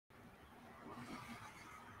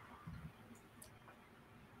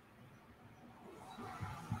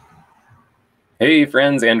Hey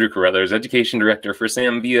friends, Andrew Carruthers, Education Director for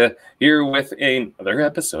Zambia, here with another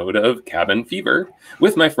episode of Cabin Fever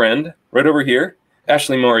with my friend right over here,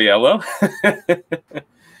 Ashley Mauriello.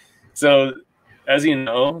 So, as you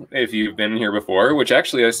know, if you've been here before, which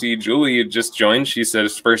actually I see Julie just joined, she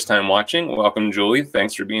says first time watching. Welcome, Julie.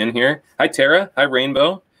 Thanks for being here. Hi, Tara. Hi,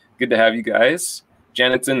 Rainbow. Good to have you guys.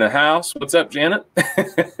 Janet's in the house. What's up, Janet?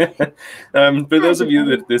 For those of you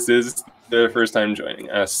that this is the first time joining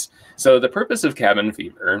us, so the purpose of Cabin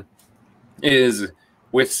Fever is,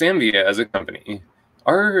 with Zambia as a company,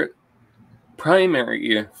 our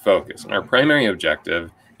primary focus and our primary objective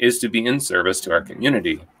is to be in service to our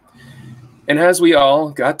community. And as we all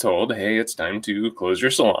got told, hey, it's time to close your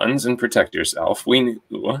salons and protect yourself, we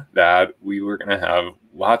knew that we were going to have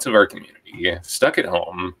lots of our community stuck at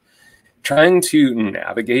home trying to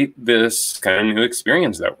navigate this kind of new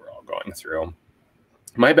experience that we're all going through.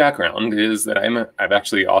 My background is that I've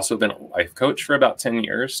actually also been a life coach for about 10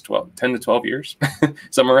 to 12 years,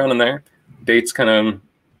 somewhere around in there. Dates kind of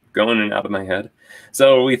going in and out of my head.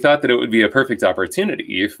 So we thought that it would be a perfect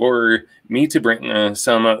opportunity for me to bring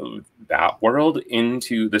some of that world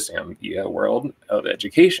into the Zambia world of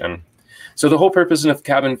education. So the whole purpose of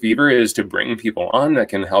Cabin Fever is to bring people on that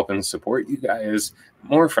can help and support you guys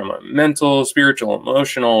more from a mental, spiritual,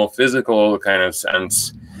 emotional, physical kind of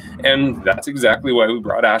sense. And that's exactly why we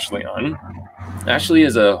brought Ashley on. Ashley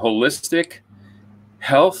is a holistic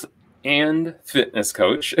health and fitness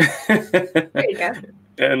coach. There you go.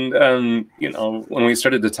 And when we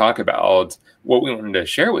started to talk about what we wanted to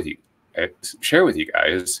share with you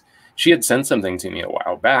guys, she had sent something to me a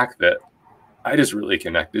while back that I just really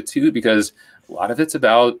connected to, because a lot of it's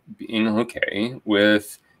about being okay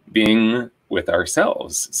with being with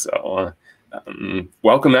ourselves. So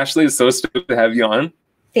welcome, Ashley. It's so stoked to have you on.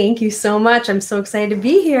 Thank you so much. I'm so excited to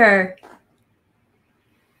be here.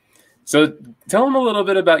 So tell them a little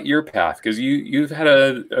bit about your path, because you've had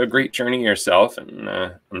a great journey yourself, and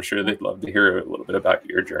I'm sure they'd love to hear a little bit about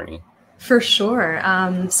your journey. For sure.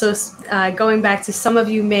 Going back to, some of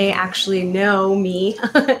you may actually know me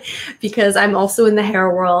because I'm also in the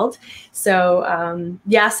hair world. So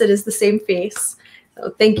yes, it is the same face. So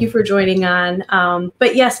thank you for joining on.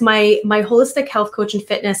 But yes, my holistic health coach and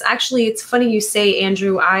fitness, actually, it's funny you say,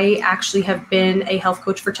 Andrew, I actually have been a health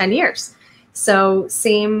coach for 10 years. So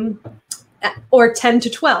same, or 10 to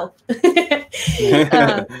 12.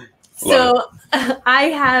 I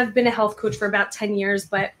have been a health coach for about 10 years,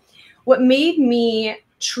 but what made me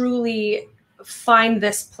truly find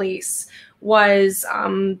this place was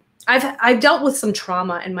I've dealt with some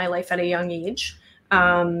trauma in my life at a young age.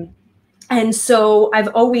 And so I've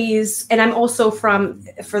always, and I'm also from,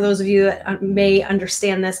 for those of you that may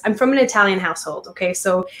understand this, I'm from an Italian household. Okay.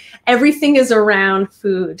 So everything is around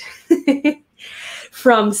food,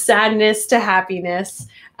 from sadness to happiness.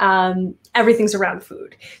 Everything's around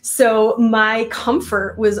food. So my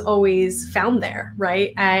comfort was always found there,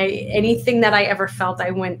 right? Anything that I ever felt,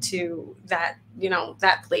 I went to that,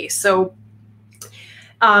 that place. So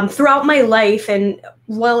throughout my life, and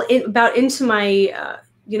into my,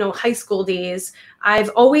 high school days, I've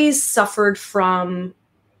always suffered from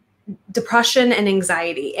depression and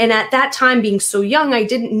anxiety. And at that time, being so young, I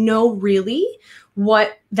didn't know really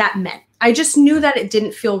what that meant. I just knew that it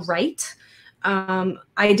didn't feel right.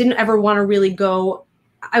 I didn't ever want to really go.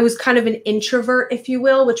 I was kind of an introvert, if you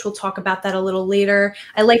will, which we'll talk about that a little later.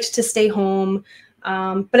 I liked to stay home,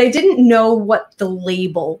 but I didn't know what the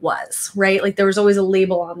label was, right? Like there was always a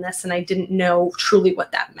label on this, and I didn't know truly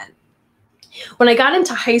what that meant. When I got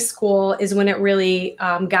into high school is when it really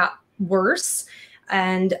got worse.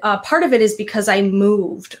 And part of it is because I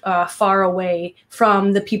moved far away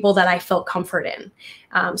from the people that I felt comfort in.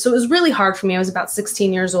 So it was really hard for me. I was about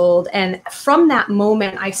 16 years old. And from that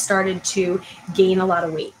moment, I started to gain a lot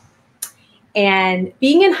of weight. And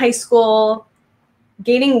being in high school,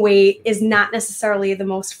 gaining weight is not necessarily the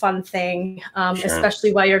most fun thing, Sure.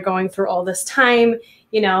 Especially while you're going through all this time.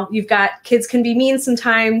 You've got kids can be mean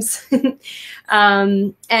sometimes.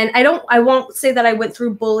 And I won't say that I went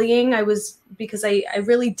through bullying. Because I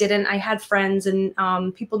really didn't. I had friends, and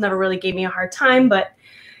people never really gave me a hard time, but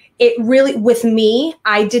it really, with me,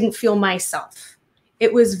 I didn't feel myself.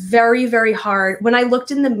 It was very, very hard. When I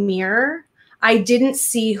looked in the mirror, I didn't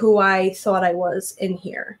see who I thought I was in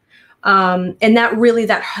here. And that really,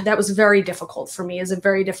 that was very difficult for me, as a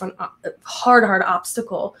very different, hard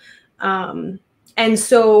obstacle. And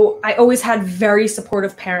so I always had very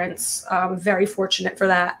supportive parents, very fortunate for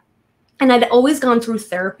that. And I'd always gone through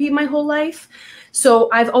therapy my whole life. So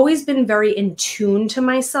I've always been very in tune to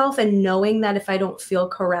myself, and knowing that if I don't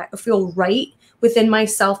feel right within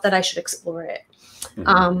myself, that I should explore it.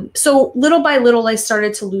 So little by little, I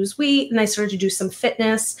started to lose weight and I started to do some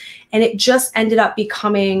fitness, and it just ended up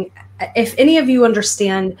becoming, if any of you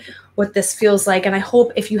understand what this feels like, and I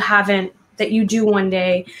hope if you haven't, that you do one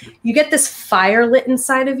day, you get this fire lit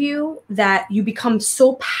inside of you that you become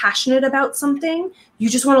so passionate about something, you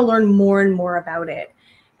just want to learn more and more about it.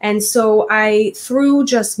 And so through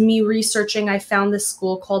just me researching, I found this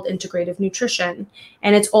school called Integrative Nutrition,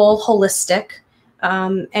 and it's all holistic.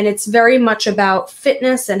 And it's very much about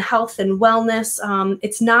fitness and health and wellness.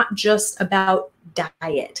 It's not just about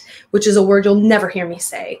diet, which is a word you'll never hear me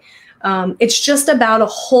say. It's just about a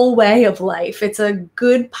whole way of life. It's a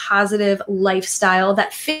good, positive lifestyle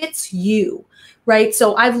that fits you, right?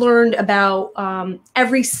 So I've learned about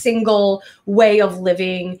every single way of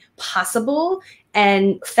living possible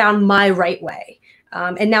and found my right way.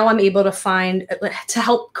 And now I'm able to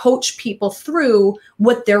help coach people through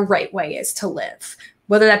what their right way is to live,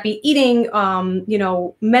 whether that be eating,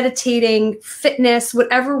 meditating, fitness,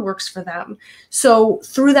 whatever works for them. So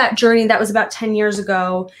through that journey, that was about 10 years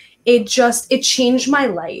ago, it changed my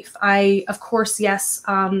life. Of course, yes,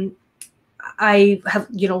 I have,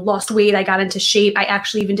 lost weight. I got into shape. I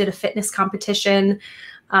actually even did a fitness competition.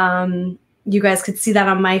 You guys could see that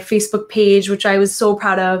on my Facebook page, which I was so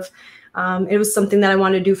proud of. It was something that I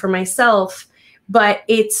wanted to do for myself, but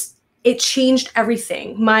it changed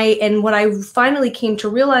everything. And what I finally came to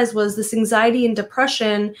realize was this anxiety and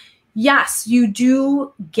depression. Yes, you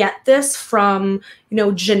do get this from,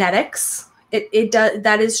 genetics. It does,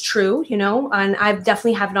 that is true, and I've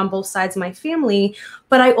definitely have it on both sides of my family,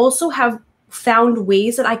 but I also have found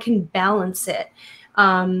ways that I can balance it.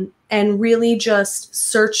 And really just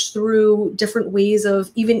search through different ways of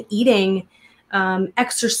even eating,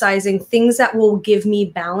 exercising, things that will give me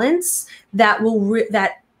balance, that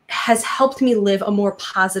has helped me live a more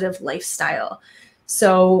positive lifestyle.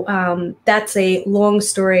 So that's a long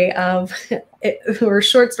story or a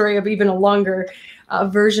short story of even a longer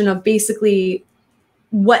version of basically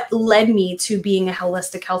what led me to being a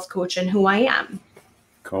holistic health coach and who I am.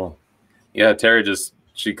 Cool. Yeah, Tara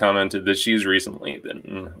she commented that she's recently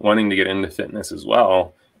been wanting to get into fitness as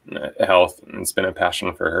well, health, and it's been a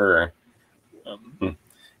passion for her.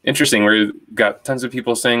 Interesting. We've got tons of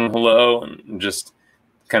people saying hello and just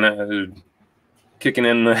kind of kicking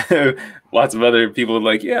in lots of other people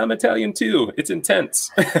like, yeah, I'm Italian too. It's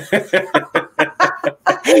intense.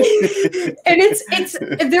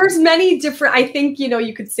 And there's many different, I think,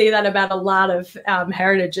 you could say that about a lot of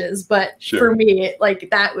heritages, but sure. For me, like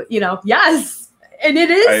that, yes. And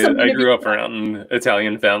it is. I grew up around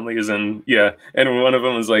Italian families, and one of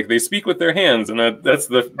them was like, they speak with their hands, and that's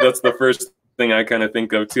the first thing I kind of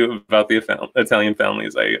think of too about the Italian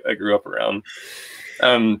families I grew up around.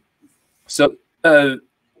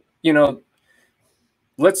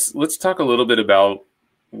 Let's talk a little bit about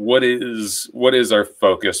what is our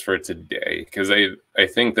focus for today, because I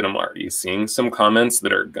think that I'm already seeing some comments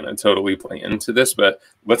that are going to totally play into this, but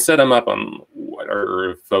let's set them up on what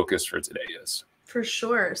our focus for today is. For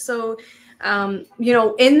sure. So,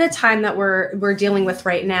 in the time that we're dealing with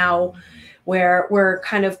right now, where we're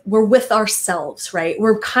with ourselves, right?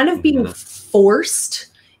 We're kind of being forced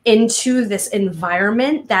into this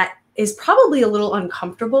environment that is probably a little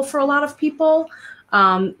uncomfortable for a lot of people,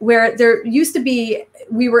 where there used to be,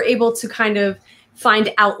 we were able to kind of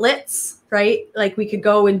find outlets, right? Like we could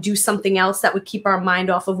go and do something else that would keep our mind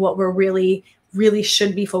off of what we're really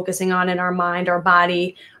should be focusing on in our mind, our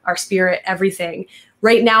body, our spirit, everything.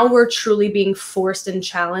 Right now, we're truly being forced and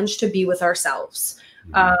challenged to be with ourselves.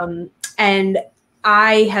 And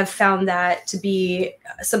I have found that to be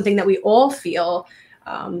something that we all feel,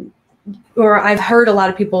 or I've heard a lot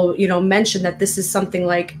of people, mention that this is something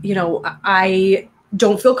like, I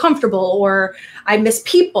don't feel comfortable, or I miss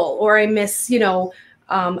people, or I miss,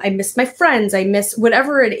 I miss my friends, I miss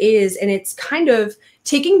whatever it is. And it's kind of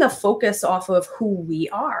taking the focus off of who we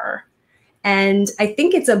are. And I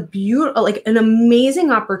think it's an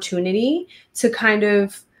amazing opportunity to kind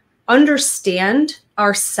of understand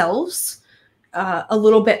ourselves a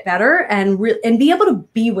little bit better and be able to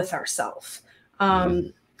be with ourselves.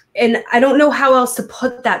 And I don't know how else to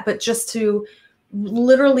put that, but just to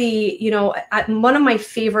literally, one of my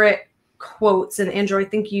favorite quotes, and Andrew, I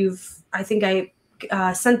think I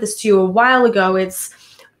sent this to you a while ago. It's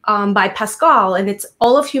by Pascal, and it's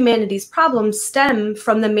all of humanity's problems stem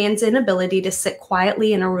from the man's inability to sit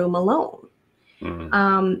quietly in a room alone.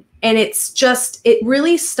 And it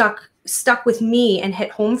really stuck with me and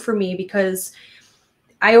hit home for me, because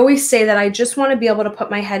I always say that I just want to be able to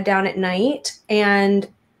put my head down at night and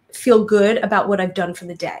feel good about what I've done for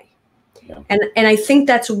the day. Yeah. And I think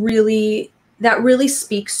that's really that really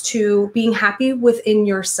speaks to being happy within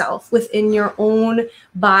yourself, within your own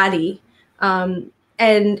body.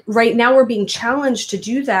 And right now we're being challenged to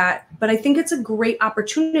do that, but I think it's a great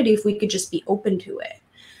opportunity if we could just be open to it.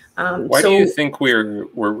 Why do you think we're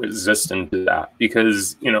resistant to that?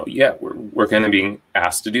 Because, you know, yeah, we're kind of being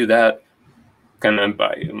asked to do that kind of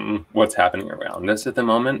by what's happening around us at the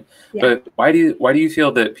moment. Yeah. But why do you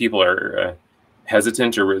feel that people are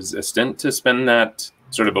hesitant or resistant to spend that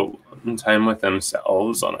sort of alone time with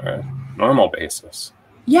themselves on a normal basis?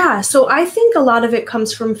 Yeah, so I think a lot of it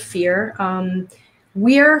comes from fear.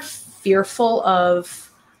 We're fearful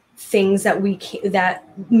of things that that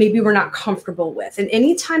maybe we're not comfortable with. And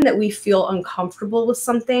anytime that we feel uncomfortable with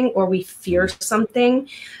something or we fear something,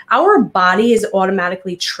 our body is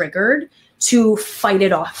automatically triggered to fight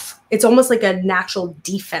it off. It's almost like a natural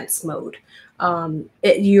defense mode.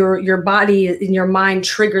 Your body and your mind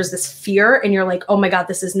triggers this fear, and you're like, oh my God,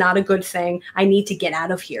 this is not a good thing. I need to get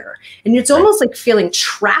out of here. And it's almost like feeling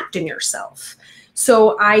trapped in yourself.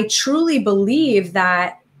 So I truly believe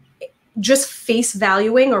that just face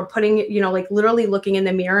valuing or putting, you know, like literally looking in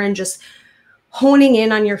the mirror and just honing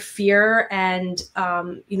in on your fear and,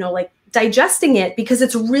 you know, like digesting it, because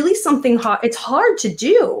it's really something hard. It's hard to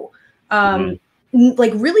do.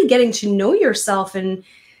 Like really getting to know yourself and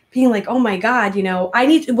being like, oh my God, you know, I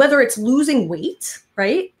need, whether it's losing weight,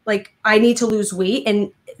 right? Like I need to lose weight.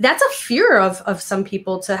 And that's a fear of some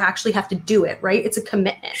people to actually have to do it, right? It's a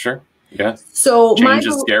commitment. Sure. Yeah. So change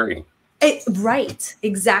is scary. Right.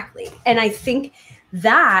 Exactly. And I think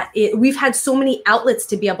that we've had so many outlets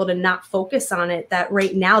to be able to not focus on it, that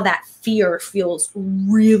right now that fear feels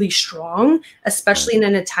really strong, especially in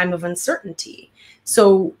a time of uncertainty.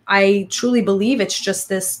 So I truly believe it's just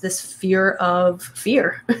this fear of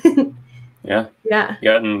fear. Yeah. Yeah.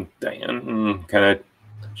 Yeah. And Diane kind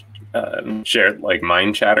of shared like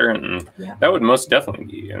mind chatter, and that would most definitely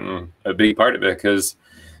be a big part of it, because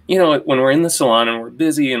you know, when we're in the salon and we're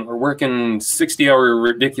busy and we're working 60-hour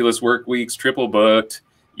ridiculous work weeks, triple booked,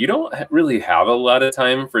 you don't really have a lot of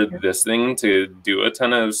time for this thing to do a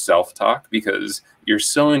ton of self-talk, because you're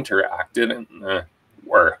so interactive in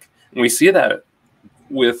work. And we see that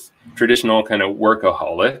with traditional kind of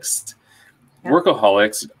workaholics. Yeah.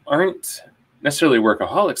 Workaholics aren't necessarily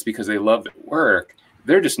workaholics because they love their work.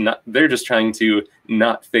 They're just trying to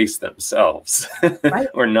not face themselves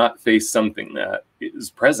or not face something that is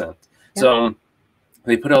present. Yeah. So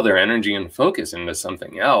they put all their energy and focus into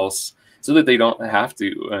something else so that they don't have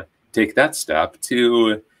to take that step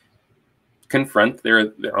to confront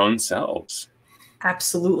their own selves.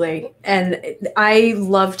 Absolutely. And I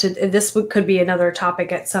love to, this could be another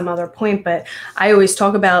topic at some other point, but I always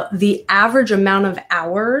talk about the average amount of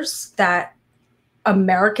hours that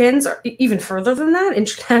Americans, or even further than that,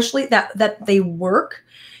 internationally, that they work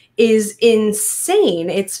is insane.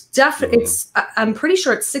 It's definitely, I'm pretty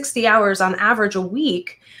sure it's 60 hours on average a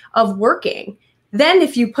week of working. Then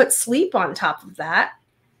if you put sleep on top of that,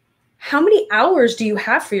 how many hours do you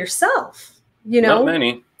have for yourself? You know, not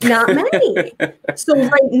many. Not many. So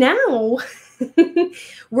right now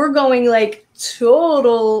we're going like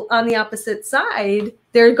total on the opposite side.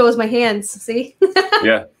 There goes my hands. See?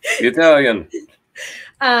 Yeah. The Italian.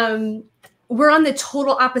 We're on the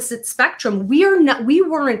total opposite spectrum. We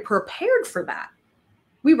weren't prepared for that.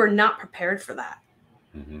 We were not prepared for that.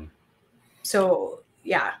 Mm-hmm. So,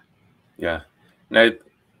 yeah. Yeah. Now,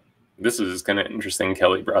 this is kind of interesting.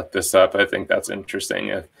 Kelly brought this up. I think that's interesting.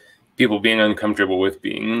 If people being uncomfortable with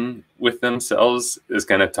being with themselves is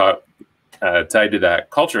kind of tied to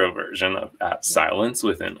that cultural version of that silence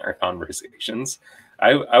within our conversations.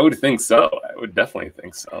 I would think so. I would definitely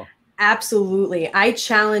think so. Absolutely. I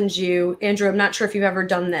challenge you, Andrew. I'm not sure if you've ever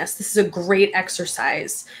done this. This is a great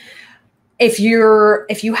exercise. If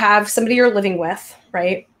you have somebody you're living with,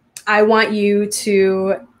 right? I want you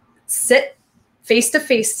to sit face to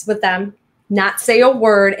face with them, not say a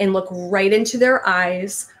word, and look right into their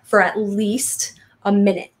eyes for at least a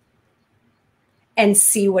minute and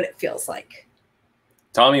see what it feels like.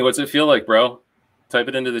 Tommy, what's it feel like, bro? Type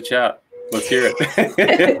it into the chat. Let's hear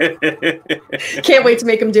it. Can't wait to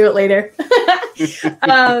make him do it later.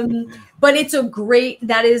 But it's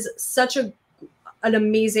that is such an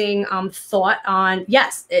amazing thought on,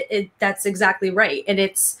 yes, that's exactly right. And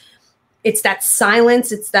it's that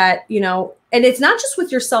silence. It's that, you know, and it's not just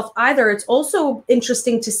with yourself either. It's also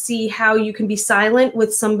interesting to see how you can be silent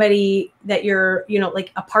with somebody that you're, you know,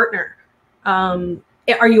 like a partner.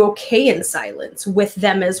 Are you okay in silence with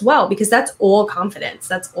them as well? Because that's all confidence.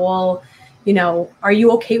 That's all, you know, are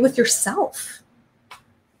you okay with yourself?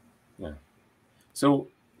 Yeah. So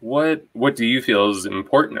what do you feel is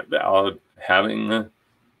important about having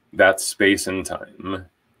that space and time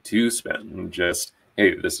to spend just,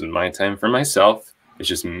 hey, this is my time for myself. It's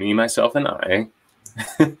just me, myself, and I.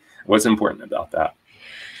 What's important about that?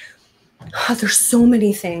 There's so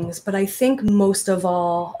many things, but I think most of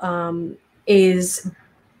all is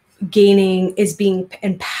being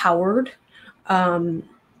empowered.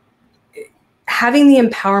 Having the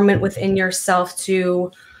empowerment within yourself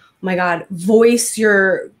to, oh my God, voice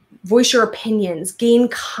your opinions, gain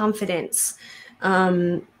confidence,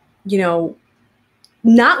 you know,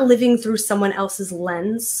 not living through someone else's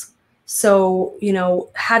lens. So, you know,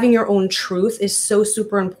 having your own truth is so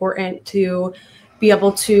super important to be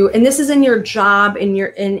able to, and this is in your job, in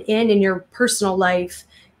your personal life,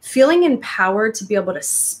 feeling empowered to be able to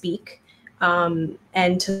speak,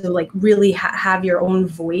 and to like really have your own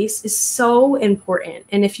voice is so important.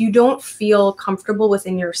 And if you don't feel comfortable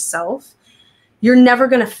within yourself, you're never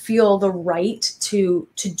going to feel the right to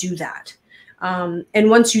do that. And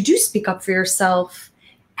once you do speak up for yourself,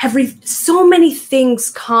 so many things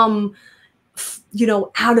come, you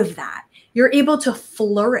know, out of that. You're able to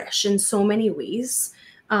flourish in so many ways.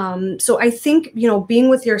 So I think, you know, being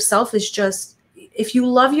with yourself is just, if you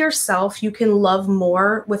love yourself, you can love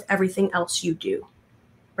more with everything else you do,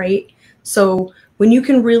 right? So when you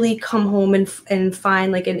can really come home and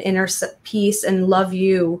find like an inner peace and love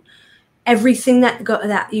you, everything that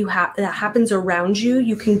happens around you,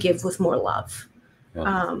 you can give with more love.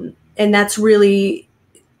 Yeah. And that's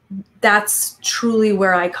truly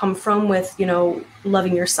where I come from with, you know,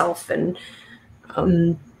 loving yourself and,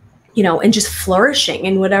 you know, and just flourishing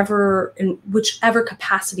in whichever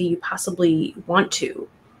capacity you possibly want to.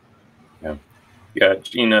 Yeah. Yeah.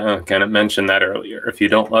 Gina kind of mentioned that earlier. If you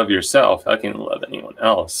don't love yourself, how can you love anyone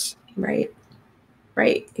else? Right.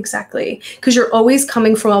 Right. Exactly. Because you're always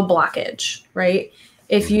coming from a blockage, right?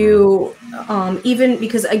 If you, even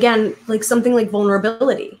because again, like something like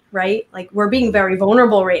vulnerability, right? Like we're being very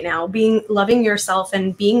vulnerable right now, loving yourself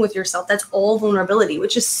and being with yourself. That's all vulnerability,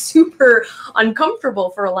 which is super uncomfortable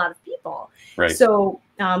for a lot of people. Right. So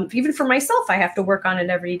even for myself, I have to work on it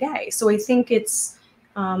every day. So I think it's,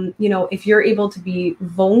 you know, if you're able to be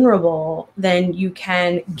vulnerable, then you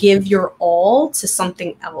can give your all to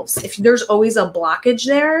something else. If there's always a blockage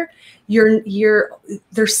there,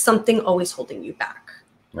 there's something always holding you back.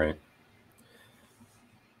 Right.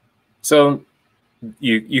 So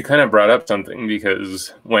you kind of brought up something,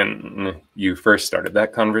 because when you first started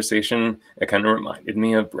that conversation, it kind of reminded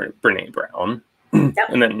me of Brene Brown. Yep.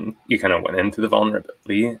 And then you kind of went into the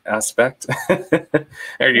vulnerability aspect.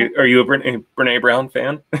 Are you a Brene Brown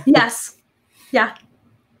fan? Yes. Yeah,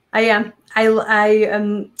 I am. I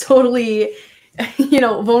am totally, you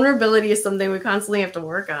know, vulnerability is something we constantly have to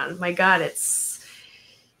work on. My God, it's,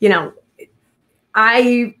 you know,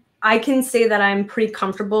 I can say that I'm pretty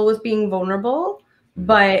comfortable with being vulnerable,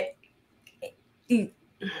 but I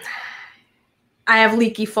have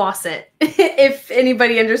leaky faucet. If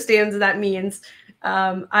anybody understands what that means.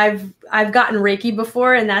 I've gotten Reiki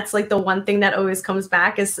before, and that's like the one thing that always comes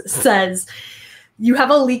back says you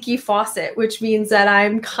have a leaky faucet, which means that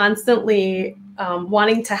I'm constantly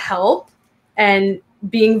wanting to help, and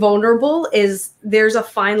being vulnerable there's a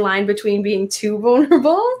fine line between being too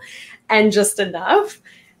vulnerable and just enough.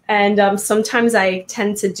 And sometimes I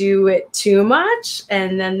tend to do it too much,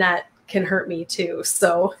 and then that can hurt me too.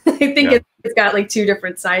 So I think it's got like two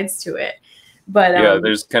different sides to it. But yeah,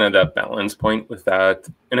 there's kind of that balance point with that.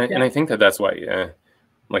 And I think that's why,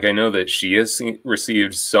 like, I know that she has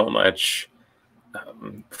received so much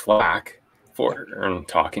flack for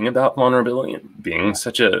talking about vulnerability and being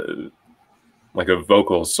such a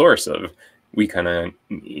vocal source of, we kind of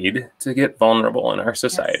need to get vulnerable in our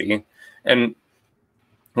society. Yes. And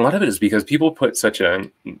a lot of it is because people put such a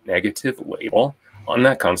negative label on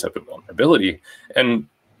that concept of vulnerability. And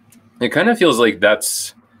it kind of feels like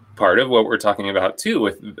that's part of what we're talking about too,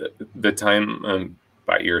 with the time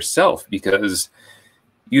by yourself, because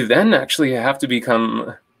you then actually have to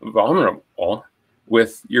become vulnerable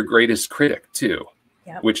with your greatest critic too,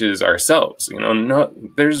 which is ourselves. You know,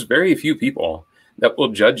 there's very few people that will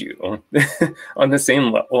judge you on the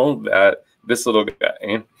same level that this little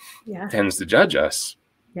guy tends to judge us.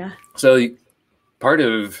 Yeah. So part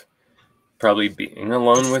of probably being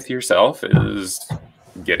alone with yourself is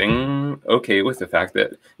getting okay with the fact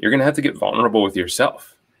that you're going to have to get vulnerable with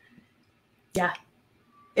yourself. Yeah.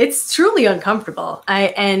 It's truly uncomfortable.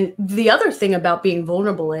 And the other thing about being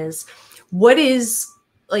vulnerable is,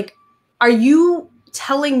 are you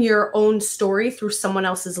telling your own story through someone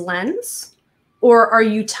else's lens, or are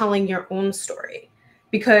you telling your own story?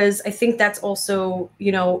 because I think that's also,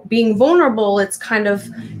 you know, being vulnerable. It's kind of,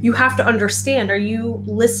 you have to understand, are you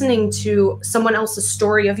listening to someone else's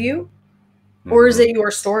story of you, or is it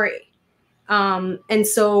your story? And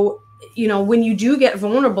so, you know, when you do get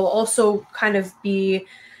vulnerable, also kind of be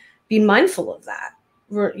mindful of that,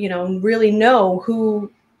 you know, and really know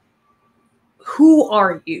who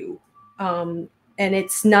are you. And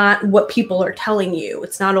it's not what people are telling you.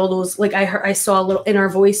 It's not all those, like I saw a little inner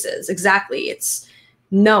voices. Exactly. It's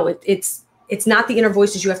not the inner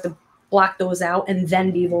voices. You have to block those out and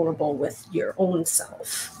then be vulnerable with your own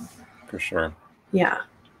self. For sure. Yeah.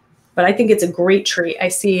 But I think it's a great trait.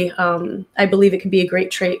 I believe it can be a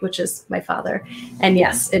great trait, which is my father. And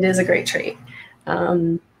yes, it is a great trait.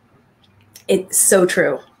 It's so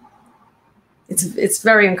true. It's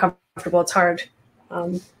very uncomfortable. It's hard.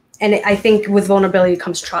 And I think with vulnerability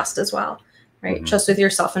comes trust as well, right? Trust with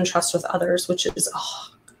yourself and trust with others, which is,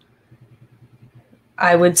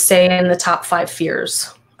 I would say, in the top 5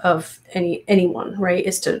 fears of anyone, right?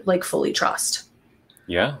 Is to like fully trust.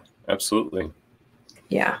 Yeah, absolutely.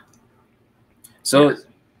 Yeah. So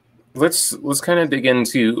let's kind of dig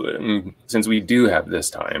into, since we do have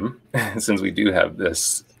this time, since we do have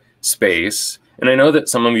this space, and I know that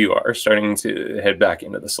some of you are starting to head back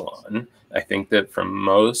into the salon. I think that for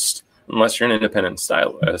most, unless you're an independent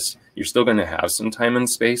stylist, you're still going to have some time and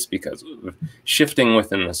space because of shifting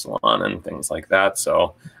within the salon and things like that.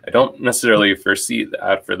 So I don't necessarily foresee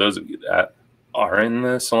that for those of you that are in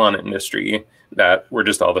the salon industry, that we're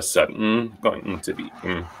just all of a sudden going to be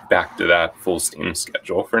back to that full steam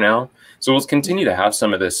schedule for now. So we'll continue to have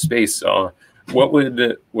some of this space. So what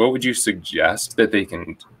would you suggest that they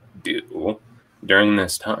can do during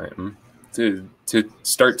this time to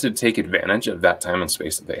start to take advantage of that time and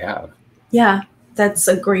space that they have? Yeah, that's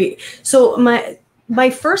a great. So my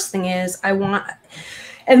first thing is and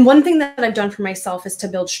one thing that I've done for myself is to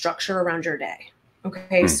build structure around your day.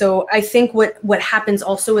 Okay. So I think what happens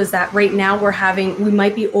also is that right now we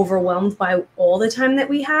might be overwhelmed by all the time that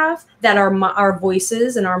we have, that our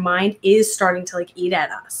voices and our mind is starting to like eat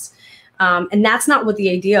at us. And that's not what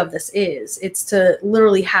the idea of this is. It's to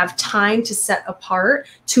literally have time to set apart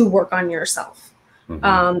to work on yourself.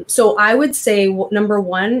 So I would say number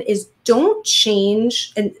one is don't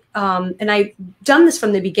change. And I've done this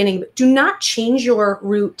from the beginning, but do not change your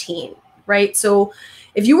routine, right? So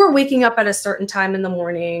if you were waking up at a certain time in the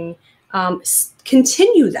morning,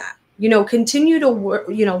 continue that, continue to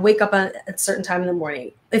wake up at a certain time in the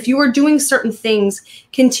morning. If you are doing certain things,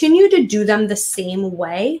 continue to do them the same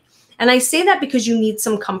way. And I say that because you need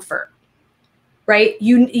some comfort, right?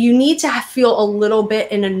 You need to feel a little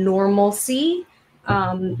bit in a normalcy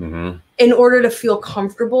in order to feel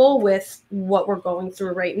comfortable with what we're going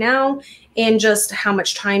through right now and just how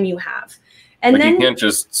much time you have. And then you can't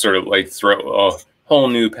just sort of like throw a whole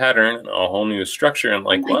new pattern and a whole new structure and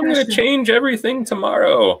like, I'm going to change everything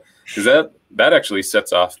tomorrow. Because that actually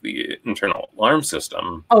sets off the internal alarm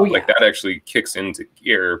system. Oh, yeah. Like that actually kicks into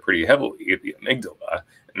gear pretty heavily, the amygdala.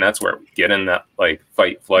 And that's where we get in that like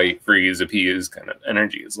fight, flight, freeze, appease kind of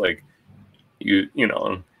energy. It's like,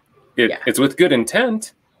 it's with good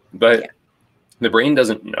intent, but the brain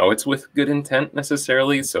doesn't know it's with good intent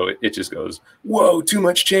necessarily. So it just goes, whoa, too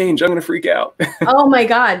much change. I'm going to freak out. Oh my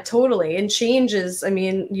God, totally. And change is,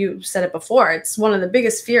 you said it before, it's one of the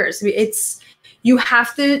biggest fears. You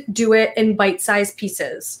have to do it in bite-sized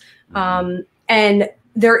pieces. And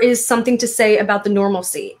there is something to say about the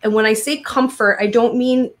normalcy. And when I say comfort, I don't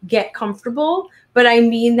mean get comfortable, but I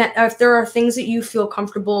mean that if there are things that you feel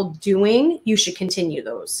comfortable doing, you should continue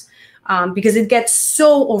those because it gets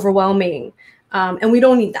so overwhelming. And we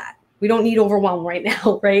don't need that. We don't need overwhelm right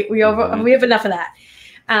now, right? We have enough of that.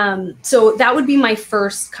 So that would be my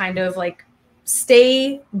first kind of like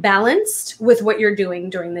stay balanced with what you're doing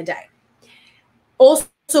during the day. Also,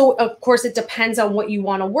 of course, it depends on what you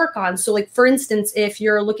want to work on. So like, for instance, if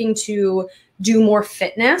you're looking to do more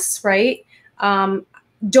fitness, right?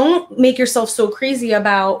 Don't make yourself so crazy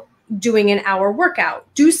about doing an hour workout.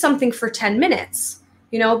 Do something for 10 minutes,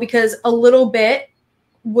 because a little bit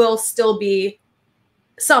will still be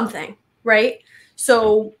something, right?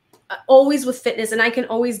 So always with fitness, and I can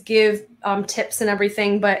always give tips and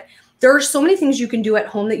everything, but there are so many things you can do at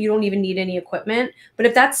home that you don't even need any equipment. But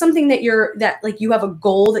if that's something that you have a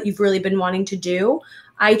goal that you've really been wanting to do,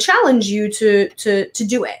 I challenge you to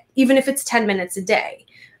do it, even if it's 10 minutes a day.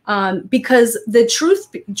 Because the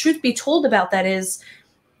truth be told about that is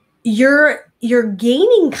you're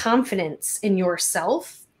gaining confidence in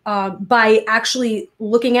yourself by actually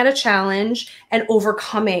looking at a challenge and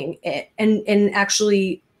overcoming it and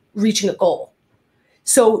actually reaching a goal.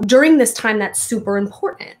 So during this time, that's super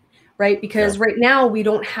important. right? Because right now we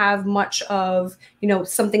don't have much of,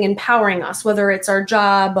 something empowering us, whether it's our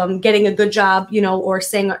job, getting a good job, or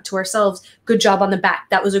saying to ourselves, good job on the back.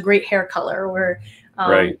 That was a great hair color, or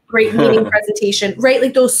great meeting presentation, right?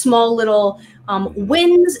 Like those small little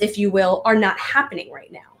wins, if you will, are not happening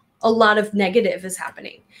right now. A lot of negative is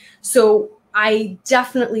happening. So I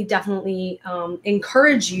definitely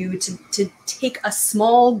encourage you to take a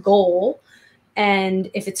small goal. And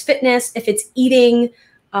if it's fitness, if it's eating,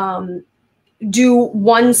 do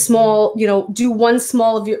one small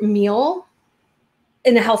of your meal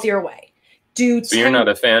in a healthier way. So you're not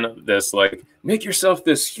a fan of this, like, make yourself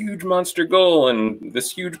this huge monster goal and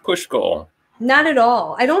this huge push goal? Not at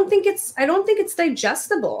all. I don't think it's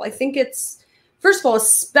digestible. I think it's, first of all,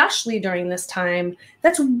 especially during this time,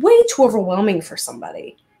 that's way too overwhelming for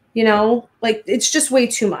somebody. Like it's just way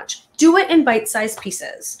too much. Do it in bite-sized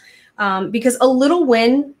pieces, because a little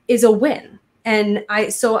win is a win. And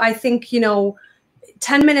I think,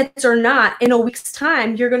 10 minutes or not, in a week's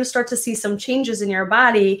time, you're going to start to see some changes in your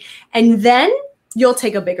body, and then you'll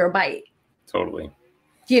take a bigger bite. Totally.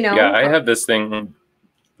 Yeah, I have this thing,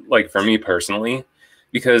 like for me personally,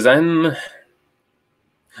 because I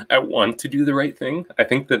want to do the right thing. I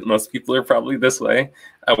think that most people are probably this way.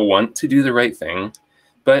 I want to do the right thing,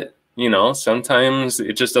 but sometimes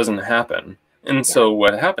it just doesn't happen. And so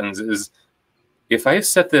what happens is, if I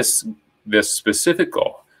set this specific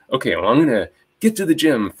goal, okay, well, I'm going to get to the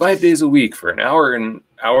gym 5 days a week for an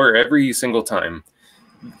hour every single time.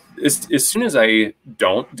 As soon as I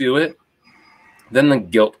don't do it, then the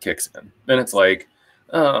guilt kicks in. Then it's like,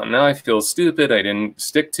 oh, now I feel stupid. I didn't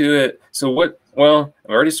stick to it. So what? Well,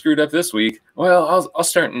 I've already screwed up this week. Well, I'll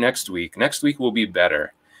start next week. Next week will be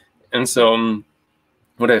better. And so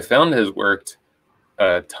what I've found has worked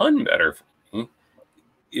a ton better for me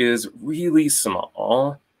is really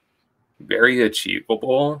small, very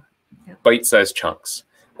achievable, bite-sized chunks.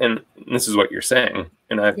 And this is what you're saying.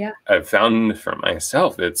 And I've found for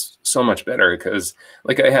myself, it's so much better because,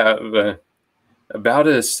 like, I have about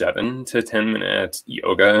a 7 to 10 minute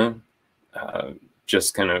yoga,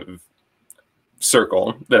 just kind of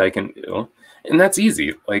circle that I can do. And that's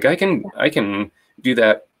easy. Like I can do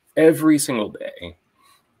that every single day.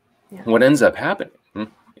 Yeah. What ends up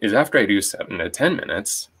happening is after I do 7 to 10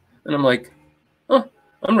 minutes, and I'm like, oh,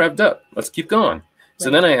 I'm revved up. Let's keep going. So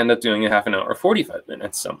then I end up doing a half an hour or 45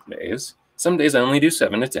 minutes some days. Some days I only do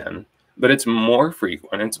 7 to 10, but it's more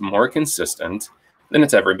frequent. It's more consistent than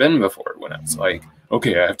it's ever been before, when it's like,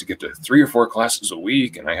 okay, I have to get to 3 or 4 classes a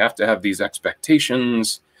week and I have to have these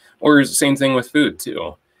expectations. Or the same thing with food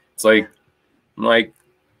too. It's like,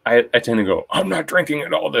 I tend to go, I'm not drinking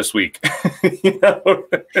it all this week.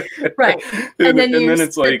 Right. And then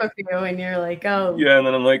it's like, a few and you're like, oh. Yeah, and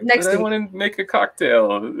then I'm like, I want to make a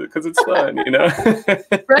cocktail because it's fun,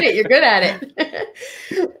 Right, you're good at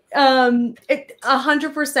it.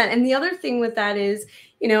 100%. And the other thing with that is,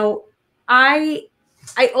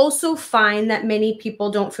 I also find that many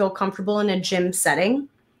people don't feel comfortable in a gym setting.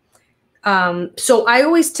 So I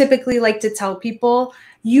always typically like to tell people,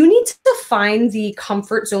 you need to find the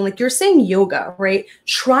comfort zone. Like you're saying yoga, right?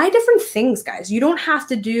 Try different things, guys. You don't have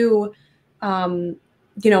to do,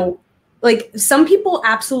 like some people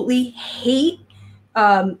absolutely hate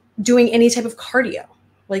doing any type of cardio.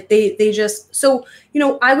 Like they just, so,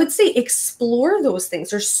 I would say explore those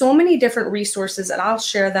things. There's so many different resources, and I'll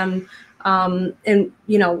share them. And,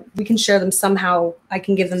 we can share them somehow. I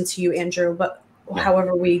can give them to you, Andrew, but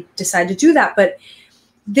however we decide to do that. But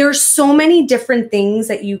there's so many different things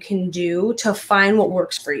that you can do to find what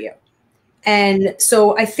works for you. And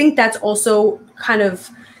so I think that's also kind of,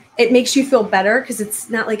 it makes you feel better, because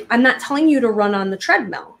it's not like, I'm not telling you to run on the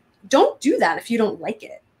treadmill. Don't do that if you don't like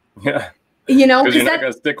it. Yeah. Because you're not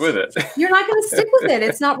going to stick with it. You're not going to stick with it.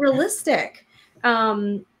 It's not realistic.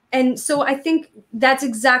 And so I think that's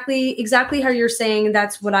exactly how you're saying.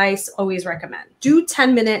 That's what I always recommend. Do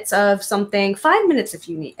 10 minutes of something, 5 minutes if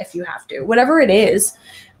you have to, whatever it is,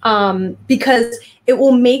 because it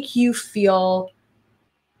will make you feel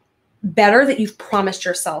better that you've promised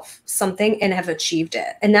yourself something and have achieved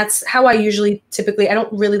it. And that's how I typically, I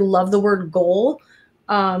don't really love the word goal,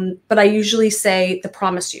 but I usually say the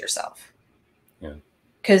promise to yourself. Yeah.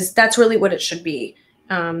 Because that's really what it should be.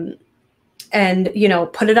 And,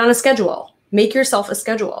 put it on a schedule. Make yourself a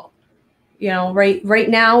schedule. Right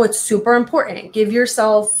now it's super important. Give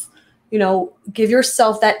yourself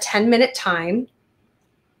that 10-minute time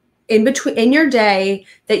in your day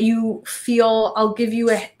that you feel. I'll give you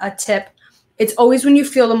a tip. It's always when you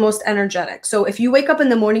feel the most energetic. So if you wake up in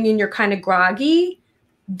the morning and you're kind of groggy,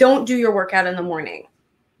 don't do your workout in the morning,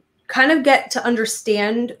 kind of get to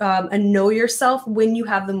understand and know yourself when you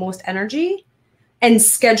have the most energy, and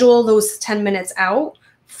schedule those 10 minutes out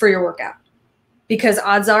for your workout. Because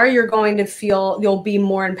odds are you'll be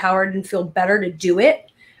more empowered and feel better to do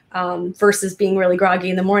it versus being really groggy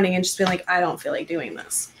in the morning and just being like, I don't feel like doing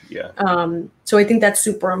this. Yeah. So I think that's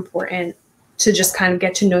super important to just kind of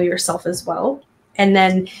get to know yourself as well. And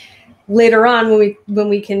then later on, when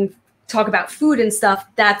we can talk about food and stuff,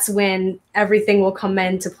 that's when everything will come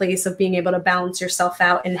into place of being able to balance yourself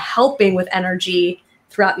out and helping with energy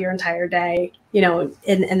throughout your entire day, you know,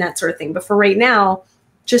 and that sort of thing. But for right now,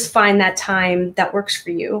 just find that time that works for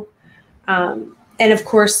you. And of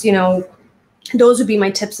course, you know, those would be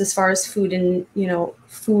my tips as far as food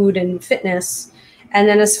and fitness. And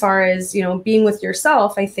then as far as, you know, being with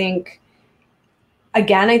yourself, I think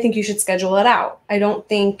you should schedule it out. I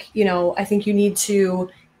think you need to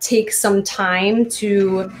take some time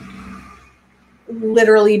to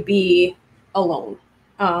literally be alone,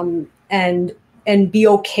 and be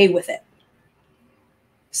okay with it.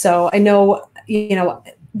 So I know, you know,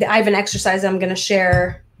 I have an exercise I'm going to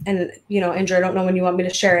share, and, you know, Andrew, I don't know when you want me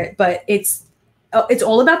to share it, but it's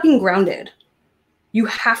all about being grounded. You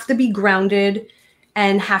have to be grounded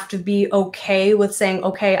and have to be okay with saying,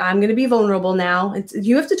 okay, I'm going to be vulnerable now.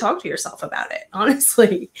 You have to talk to yourself about it,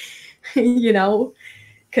 honestly, you know,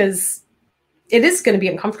 because it is going to be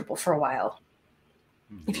uncomfortable for a while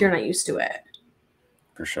if you're not used to it.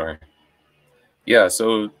 For sure. Yeah.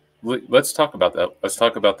 So let's talk about that. Let's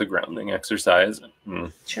talk about the grounding exercise.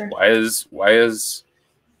 Sure. Why is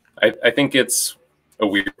I think it's a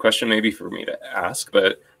weird question maybe for me to ask,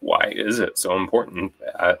 but why is it so important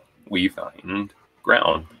that we find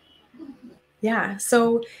ground? Yeah.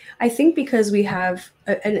 So I think because we have,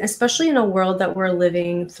 and especially in a world that we're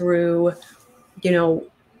living through, you know,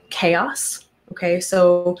 chaos. Okay.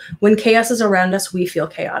 So when chaos is around us, we feel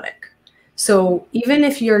chaotic. So even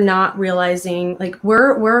if you're not realizing, like,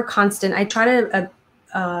 we're a constant, I try to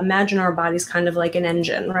imagine our bodies kind of like an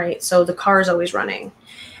engine, right? So the car is always running.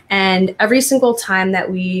 And every single time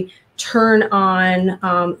that we turn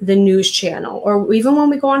on the news channel, or even when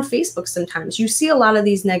we go on Facebook, sometimes you see a lot of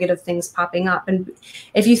these negative things popping up. And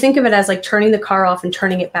if you think of it as like turning the car off and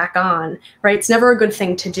turning it back on, right? It's never a good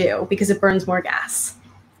thing to do because it burns more gas,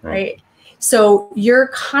 right? So you're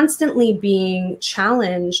constantly being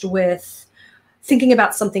challenged with thinking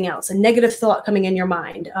about something else, a negative thought coming in your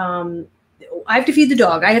mind. I have to feed the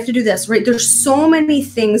dog. I have to do this, right? There's so many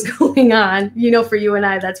things going on, you know, for you and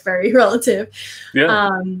I, that's very relative. Yeah.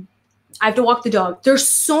 I have to walk the dog. There's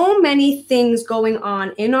so many things going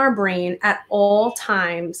on in our brain at all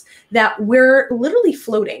times that we're literally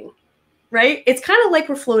floating, right? It's kind of like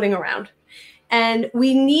we're floating around. And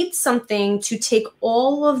we need something to take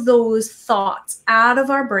all of those thoughts out of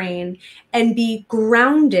our brain and be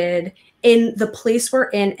grounded in the place we're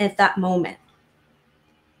in at that moment.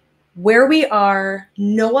 Where we are,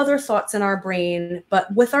 no other thoughts in our brain,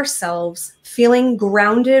 but with ourselves, feeling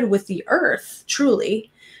grounded with the earth, truly.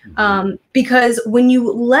 Because when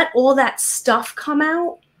you let all that stuff come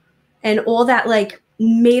out and all that like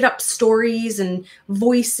made up stories and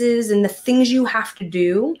voices and the things you have to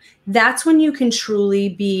do, that's when you can truly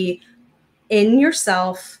be in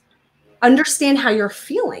yourself, understand how you're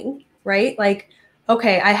feeling, right? Like,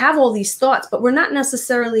 okay, I have all these thoughts, but we're not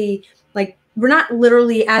necessarily like, we're not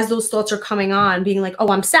literally, as those thoughts are coming on, being like, oh,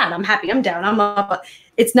 I'm sad, I'm happy, I'm down, I'm up.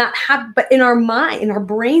 It's not but in our mind, in our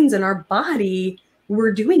brains, in our body,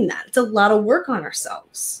 we're doing that. It's a lot of work on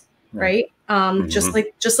ourselves, right? Just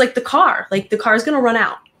like the car. Like the car is going to run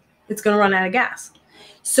out. It's going to run out of gas.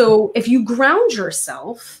 So if you ground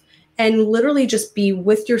yourself and literally just be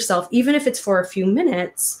with yourself, even if it's for a few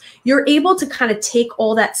minutes, you're able to kind of take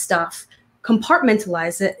all that stuff,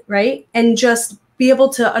 compartmentalize it, right? And just be able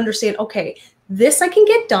to understand, okay, this I can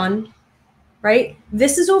get done, right?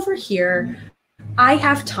 This is over here. I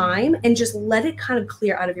have time, and just let it kind of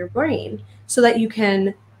clear out of your brain so that you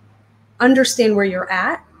can understand where you're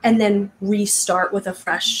at and then restart with a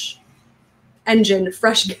fresh engine,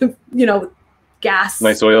 fresh, you know, gas.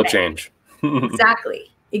 Nice oil change.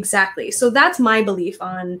 Exactly. So that's my belief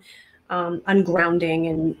on grounding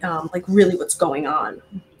and like really what's going on.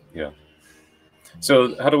 Yeah.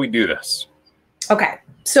 So how do we do this? Okay.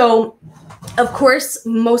 So of course,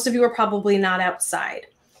 most of you are probably not outside.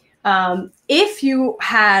 If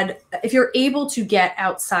you're able to get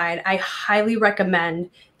outside, I highly recommend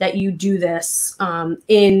that you do this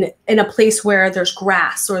in a place where there's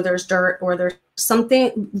grass or there's dirt or there's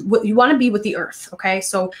something. You want to be with the earth. Okay.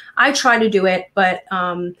 So I try to do it, but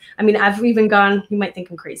I mean, I've even gone, you might think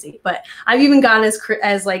I'm crazy, but I've even gone as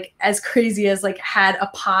crazy as like had a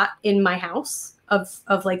pot in my house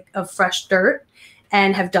of fresh dirt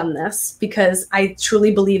and have done this because I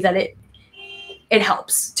truly believe that it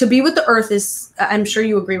helps. To be with the earth is, I'm sure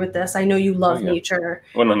you agree with this. I know you love nature.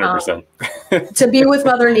 100%. To be with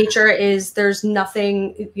Mother Nature there's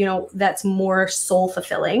nothing, that's more soul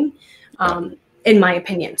fulfilling, in my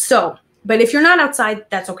opinion. So, but if you're not outside,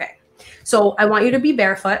 that's okay. So I want you to be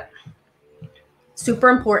barefoot. Super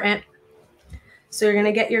important. So you're going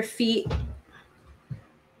to get your feet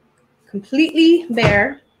completely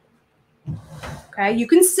bare. Okay. You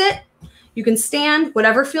can sit, you can stand,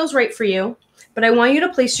 whatever feels right for you. But I want you to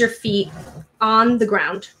place your feet on the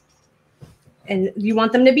ground. And you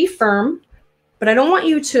want them to be firm, but I don't want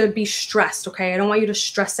you to be stressed, okay? I don't want you to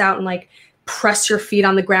stress out and like press your feet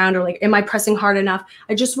on the ground or like, am I pressing hard enough?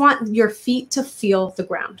 I just want your feet to feel the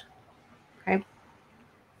ground, okay?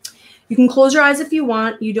 You can close your eyes if you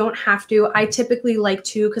want. You don't have to. I typically like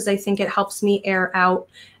to because I think it helps me air out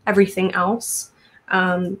everything else.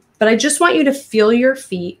 But I just want you to feel your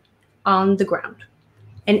feet on the ground.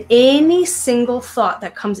 And any single thought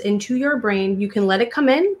that comes into your brain, you can let it come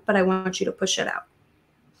in, but I want you to push it out.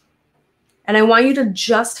 And I want you to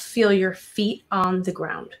just feel your feet on the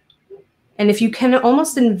ground. And if you can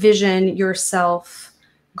almost envision yourself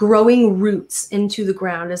growing roots into the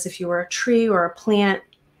ground as if you were a tree or a plant,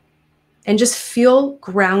 and just feel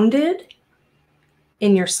grounded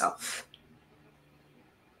in yourself.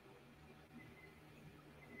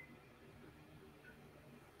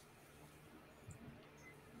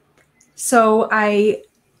 So I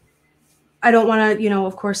don't want to,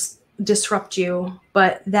 of course, disrupt you,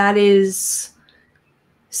 but that is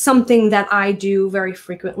something that I do very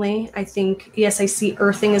frequently. I think, yes, I see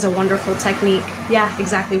earthing as a wonderful technique. Yeah,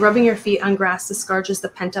 exactly. Rubbing your feet on grass discourages the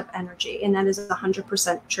pent-up energy, and that is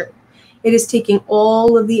 100% true. It is taking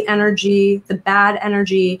all of the energy, the bad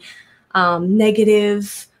energy,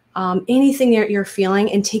 negative, anything that you're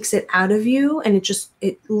feeling, and takes it out of you, and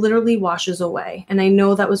it literally washes away. And I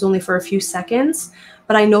know that was only for a few seconds,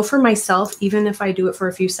 but I know for myself, even if I do it for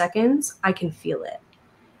a few seconds, I can feel it.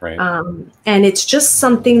 Right. And it's just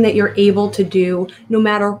something that you're able to do no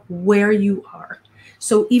matter where you are.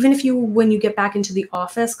 So even if when you get back into the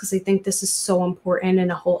office, because I think this is so important,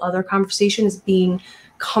 and a whole other conversation is being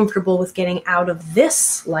comfortable with getting out of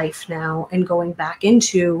this life now and going back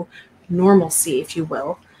into normalcy, if you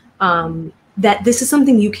will. That this is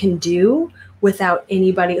something you can do without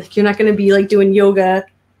anybody. Like, you're not going to be like doing yoga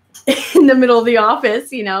in the middle of the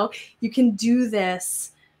office, you can do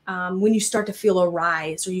this when you start to feel a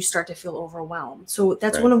rise or you start to feel overwhelmed. So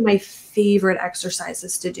that's one of my favorite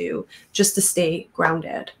exercises to do, just to stay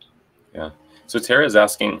grounded. Yeah. So Tara's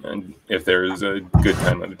asking if there's a good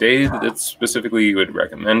time of the day that specifically you would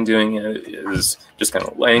recommend doing it. Is just kind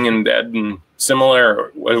of laying in bed and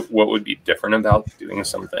similar, or what would be different about doing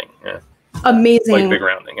something amazing like the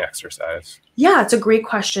grounding exercise? Yeah, it's a great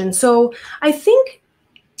question. So I think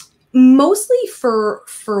mostly for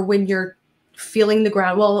when you're feeling the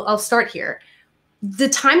ground, well, I'll start here. The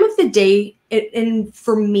time of the day, and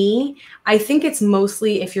for me, I think it's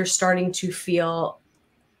mostly if you're starting to feel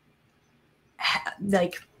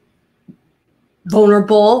like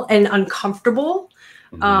vulnerable and uncomfortable,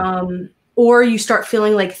 or you start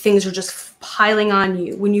feeling like things are just piling on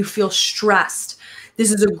you. When you feel stressed,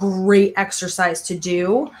 this is a great exercise to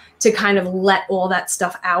do, to kind of let all that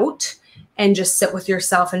stuff out and just sit with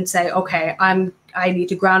yourself and say, okay, I need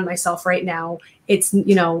to ground myself right now. It's,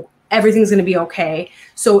 everything's going to be okay.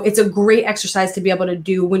 So it's a great exercise to be able to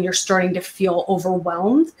do when you're starting to feel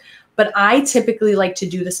overwhelmed. But I typically like to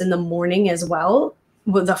do this in the morning as well,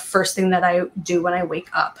 with the first thing that I do when I wake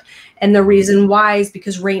up. And the reason why is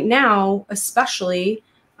because right now, especially,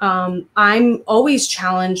 I'm always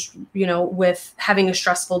challenged, with having a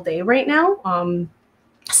stressful day right now.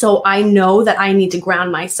 So I know that I need to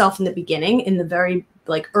ground myself in the beginning, in the very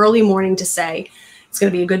early morning, to say, it's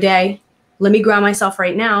going to be a good day. Let me ground myself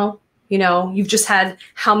right now. You've just had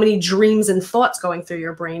how many dreams and thoughts going through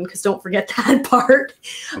your brain, because don't forget that part.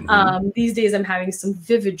 These days I'm having some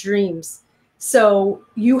vivid dreams. So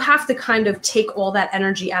you have to kind of take all that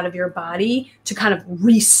energy out of your body to kind of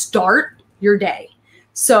restart your day.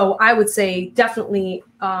 So I would say definitely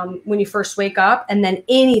when you first wake up, and then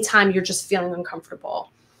anytime you're just feeling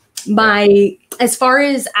uncomfortable. As far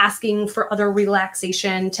as asking for other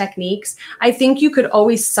relaxation techniques, I think you could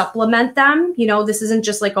always supplement them. This isn't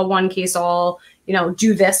just like a one case all,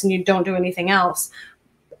 do this and you don't do anything else.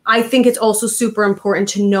 I think it's also super important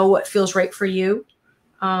to know what feels right for you.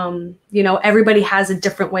 Everybody has a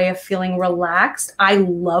different way of feeling relaxed. I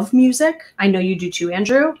love music. I know you do too,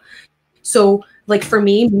 Andrew. So for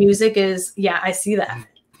me, music is, I see that.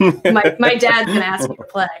 My dad's going to ask me to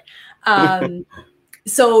play.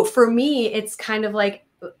 So for me, it's kind of like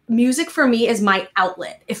music for me is my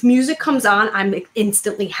outlet. If music comes on, I'm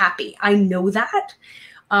instantly happy. I know that.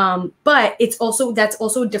 But that's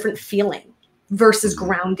also a different feeling versus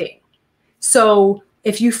grounding. So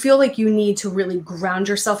if you feel like you need to really ground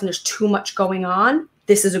yourself and there's too much going on,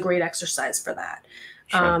 this is a great exercise for that.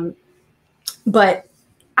 Sure. But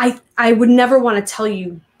I would never want to tell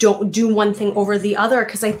you don't do one thing over the other,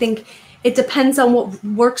 because I think it depends on what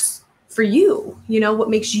works for you, what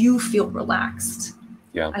makes you feel relaxed.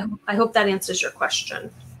 Yeah. I hope that answers your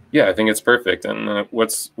question. Yeah, I think it's perfect. And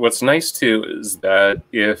what's nice too is that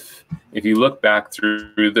if you look back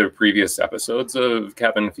through the previous episodes of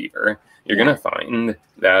Cabin Fever, you're going to find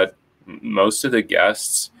that most of the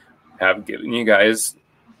guests have given you guys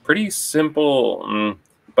pretty simple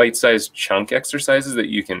bite-sized chunk exercises that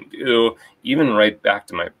you can do. Even right back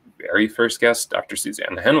to my very first guest, Dr.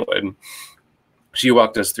 Suzanne Henwood. She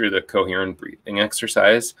walked us through the coherent breathing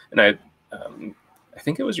exercise. And I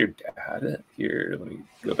think it was your dad here. Let me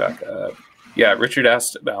go back up. Yeah, Richard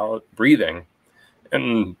asked about breathing.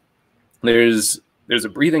 And there's a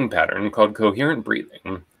breathing pattern called coherent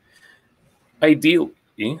breathing.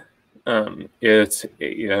 Ideally, it's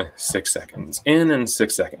 6 seconds in and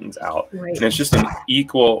 6 seconds out. Right. And it's just an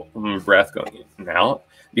equal breath going in and out,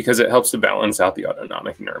 because it helps to balance out the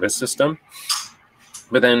autonomic nervous system.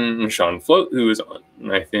 But then Sean Float, who was on,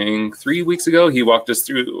 I think 3 weeks ago, he walked us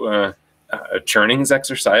through a churnings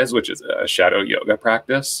exercise, which is a shadow yoga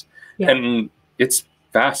practice. Yeah. And it's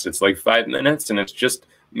fast. It's like 5 minutes, and it's just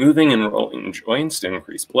moving and rolling joints to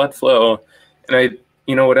increase blood flow. And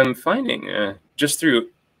what I'm finding just through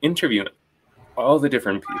interviewing all the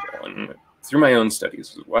different people and through my own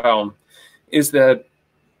studies as well, is that,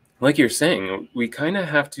 like you're saying, we kind of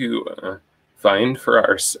have to find for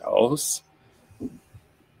ourselves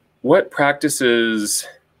what practices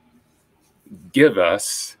give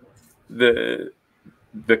us the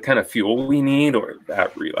kind of fuel we need, or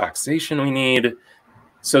that relaxation we need,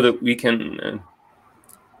 so that we can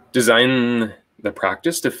design the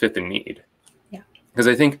practice to fit the need. Yeah. Because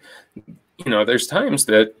I think, there's times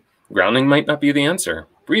that grounding might not be the answer.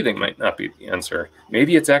 Breathing might not be the answer.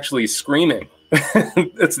 Maybe it's actually screaming.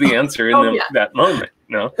 That's the answer in that moment.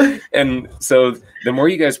 And so the more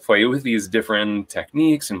you guys play with these different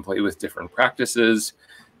techniques and play with different practices,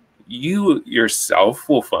 you yourself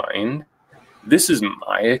will find, this is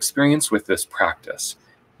my experience with this practice.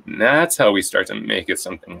 And that's how we start to make it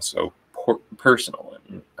something so personal.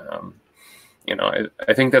 And,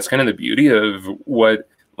 I think that's kind of the beauty of what,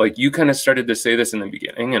 like, you kind of started to say this in the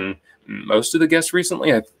beginning, and most of the guests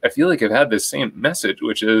recently, I feel like I've had this same message,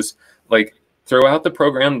 which is like, throw out the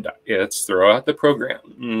programmed diets, throw out the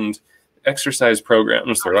programmed exercise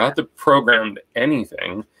programs, throw out the programmed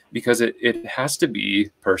anything, because it has to be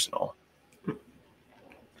personal.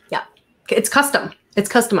 Yeah. It's custom. It's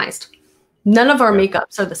customized. None of our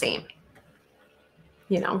makeups are the same,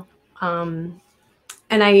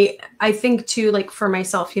 and I think too, like for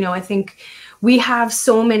myself, I think we have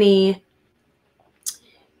so many,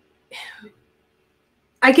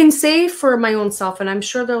 I can say for my own self, and I'm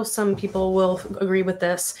sure though some people will agree with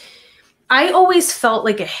this, I always felt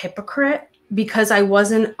like a hypocrite because I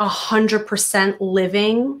wasn't 100%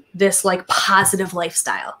 living this like positive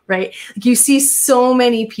lifestyle, right? Like you see so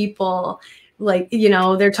many people, like,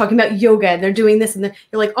 they're talking about yoga and they're doing this, and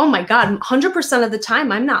you're like, oh my God, 100% of the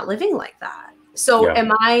time I'm not living like that. So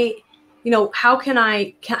am I, how can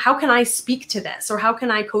I speak to this, or how can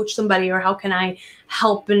I coach somebody, or how can I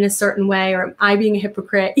help in a certain way, or am I being a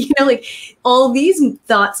hypocrite? Like all these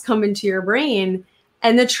thoughts come into your brain.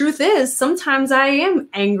 And the truth is, sometimes I am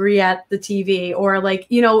angry at the TV, or like,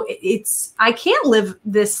 I can't live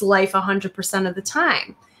this life 100% of the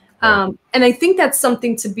time. And I think that's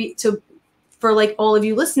something for like all of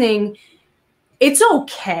you listening, it's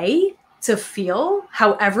okay to feel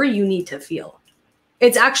however you need to feel.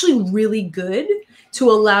 It's actually really good to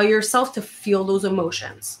allow yourself to feel those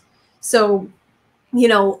emotions. So,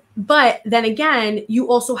 but then again, you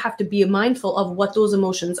also have to be mindful of what those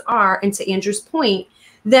emotions are. And to Andrew's point,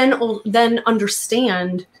 then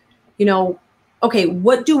understand, okay,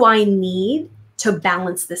 what do I need to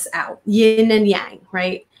balance this out? Yin and yang,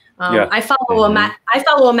 right? I follow a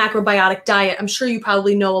macrobiotic diet. I'm sure you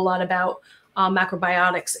probably know a lot about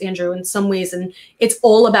macrobiotics, Andrew, in some ways, and it's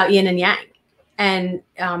all about yin and yang and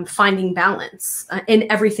finding balance in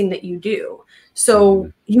everything that you do.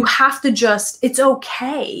 So you have to it's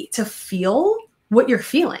okay to feel what you're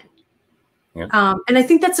feeling. Yeah. And I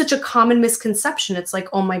think that's such a common misconception. It's like,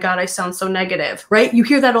 oh my God, I sound so negative, right? You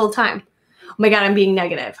hear that all the time. Oh my God, I'm being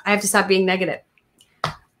negative. I have to stop being negative.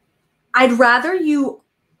 I'd rather you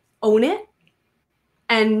own it.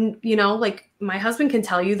 And, you know, like my husband can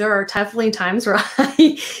tell you, there are definitely times where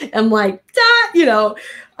I am like, you know,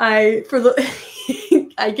 I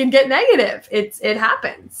can get negative. It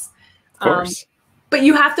happens. Of course. But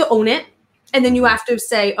you have to own it. And then you have to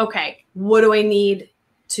say, okay, what do I need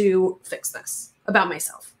to fix this about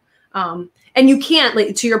myself? And you can't,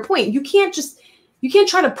 like, to your point, you can't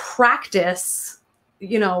try to practice,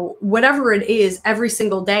 you know, whatever it is every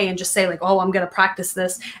single day and just say like, oh, I'm going to practice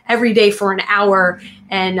this every day for an hour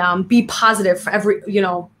and be positive for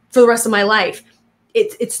for the rest of my life.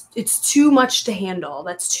 It's too much to handle.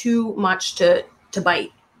 That's too much to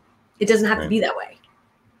bite. It doesn't have to be that way.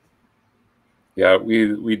 Yeah,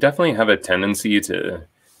 we definitely have a tendency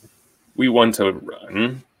we want to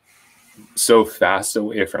run so fast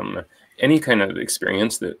away from any kind of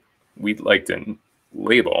experience that we'd like to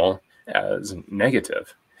label as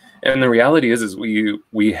negative. And the reality is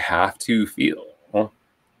we have to feel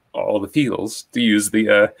all the feels, to use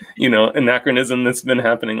the anachronism that's been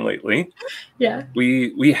happening lately. Yeah.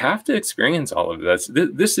 We have to experience all of this.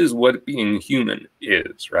 This is what being human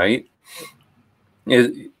is, right?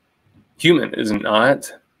 Human is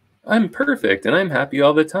not, I'm perfect and I'm happy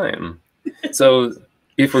all the time. So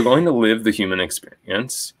if we're going to live the human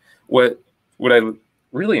experience, what I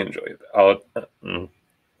really enjoy about,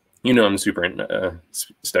 I'm super into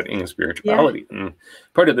studying spirituality. Yeah. And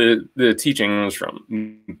part of the teachings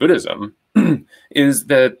from Buddhism is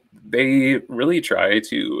that they really try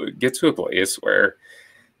to get to a place where,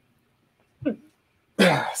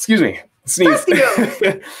 excuse me, sneeze. See,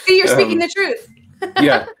 you're speaking the truth.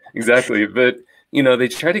 Yeah, exactly. But, they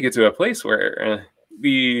try to get to a place where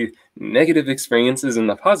the negative experiences and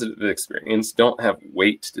the positive experience don't have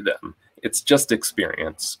weight to them. It's just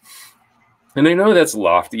experience. And I know that's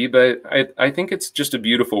lofty, but I think it's just a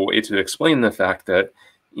beautiful way to explain the fact that,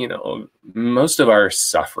 most of our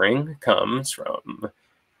suffering comes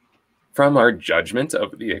from our judgment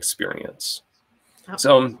of the experience. Oh.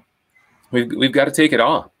 So we've got to take it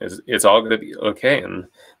all. It's all going to be okay. And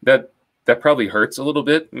that probably hurts a little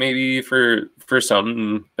bit, maybe for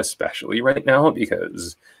some, especially right now,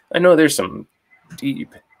 because I know there's some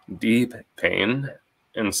deep, deep pain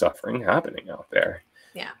and suffering happening out there.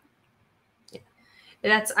 Yeah.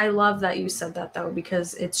 I love that you said that, though,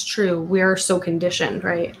 because it's true. We're so conditioned,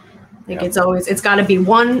 right? Like it's got to be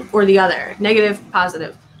one or the other, negative,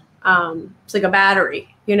 positive. It's like a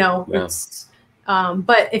battery, Yeah. It's,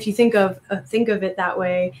 but if you think of it that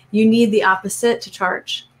way, you need the opposite to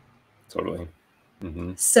charge. Totally.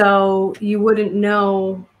 Mm-hmm. So you wouldn't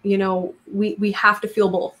know, we have to feel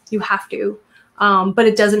both. You have to, but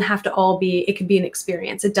it doesn't have to all be. It could be an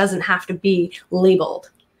experience. It doesn't have to be labeled.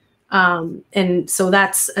 And so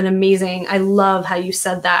that's an amazing, I love how you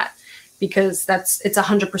said that, because it's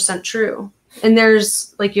 100% true. And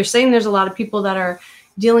there's, like you're saying, there's a lot of people that are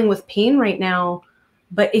dealing with pain right now,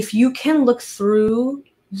 but if you can look through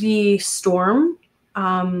the storm,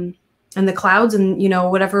 and the clouds and,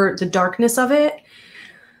 whatever the darkness of it,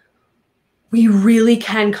 we really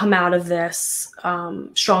can come out of this,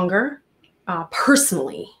 stronger,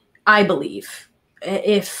 personally, I believe.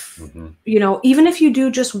 If, even if you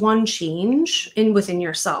do just one change within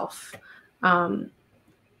yourself,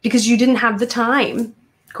 because you didn't have the time,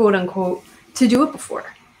 quote unquote, to do it before.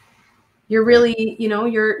 You're really,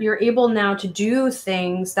 you're able now to do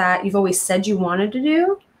things that you've always said you wanted to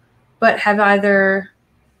do, but have either,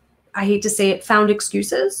 I hate to say it, found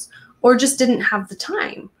excuses or just didn't have the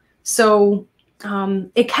time. So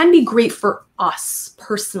it can be great for us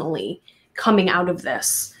personally coming out of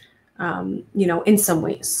this. In some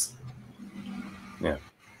ways. Yeah.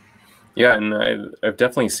 Yeah. And I've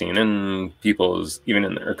definitely seen in people's, even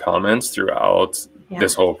in their comments throughout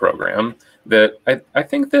this whole program, that I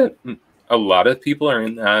think that a lot of people are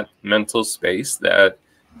in that mental space that,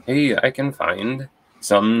 hey, I can find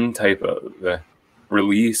some type of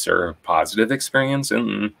release or positive experience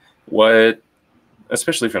in what,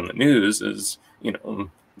 especially from the news, is,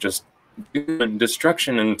 just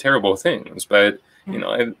destruction and terrible things. But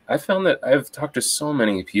I've found that I've talked to so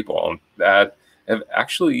many people that have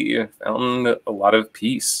actually found a lot of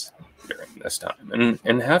peace during this time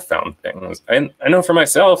and have found things. I know for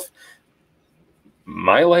myself,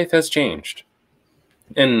 my life has changed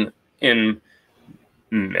in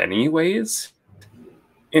many ways,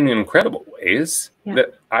 in incredible ways,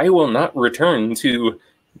 that I will not return to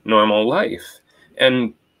normal life.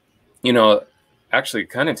 And, actually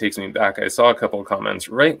kind of takes me back. I saw a couple of comments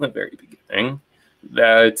right in the very beginning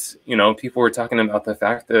that, people were talking about the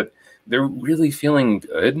fact that they're really feeling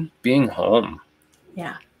good being home.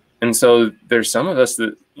 Yeah. And so there's some of us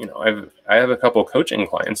that, I have a couple coaching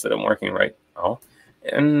clients that I'm working right now,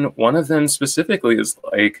 and one of them specifically is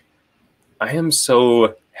like, I am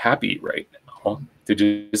so happy right now to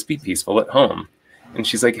just be peaceful at home. And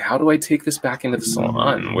she's like, how do I take this back into the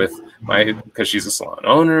salon with because she's a salon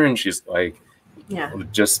owner, and she's like, yeah,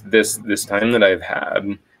 just this time that I've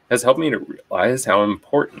had has helped me to realize how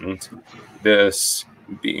important this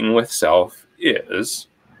being with self is.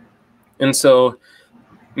 And so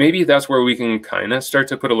maybe that's where we can kind of start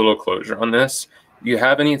to put a little closure on this. Do you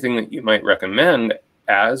have anything that you might recommend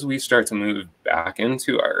as we start to move back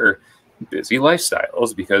into our busy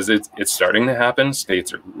lifestyles? Because it's starting to happen.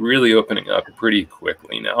 States are really opening up pretty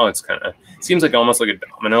quickly now. It's kind of seems like almost like a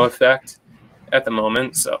domino effect at the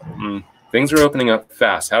moment. So things are opening up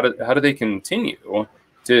fast. How do they continue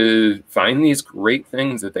to find these great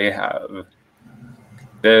things that they have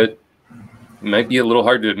that might be a little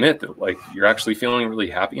hard to admit that, like, you're actually feeling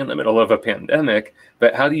really happy in the middle of a pandemic,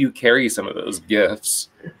 but how do you carry some of those gifts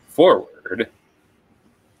forward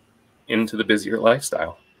into the busier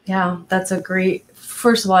lifestyle? Yeah, that's a great,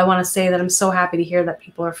 first of all, I want to say that I'm so happy to hear that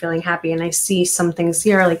people are feeling happy. And I see some things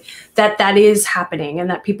here like that is happening, and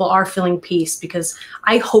that people are feeling peace, because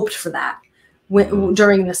I hoped for that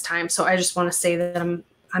during this time. So I just want to say that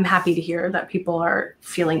I'm happy to hear that people are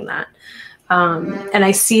feeling that. And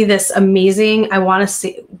I see this amazing, I want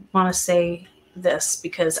to say this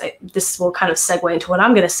because this will kind of segue into what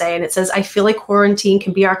I'm going to say. And it says, I feel like quarantine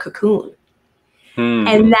can be our cocoon.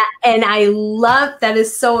 And I love that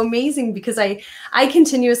is so amazing, because I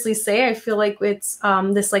continuously say, I feel like it's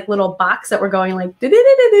this like little box that we're going like,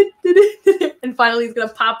 and finally it's going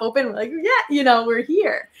to pop open. We're like, yeah, we're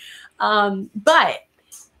here. But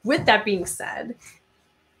with that being said,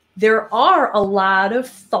 there are a lot of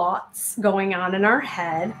thoughts going on in our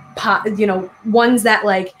head, ones that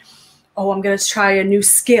like, oh, I'm going to try a new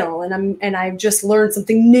skill, and I've just learned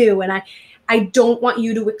something new, and I don't want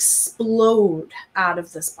you to explode out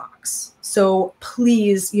of this box. So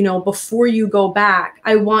please, before you go back,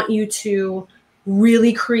 I want you to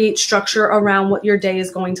really create structure around what your day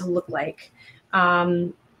is going to look like.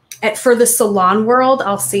 For the salon world,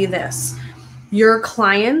 I'll say this. Your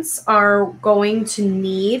clients are going to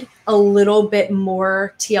need a little bit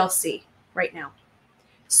more TLC right now.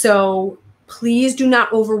 So please do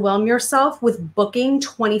not overwhelm yourself with booking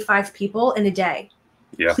 25 people in a day.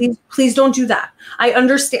 Yeah. Please don't do that. I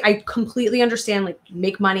understand. I completely understand, like,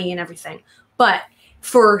 make money and everything. But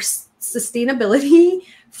for sustainability,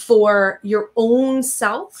 for your own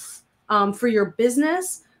self, for your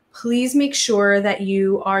business, please make sure that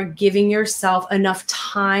you are giving yourself enough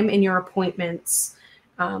time in your appointments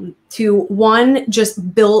to, one, just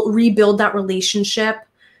rebuild that relationship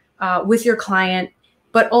with your client,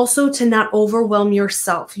 but also to not overwhelm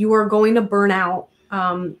yourself. You are going to burn out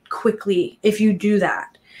quickly if you do that.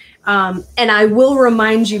 And I will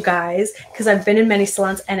remind you guys, because I've been in many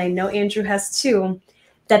salons, and I know Andrew has too,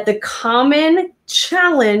 that the common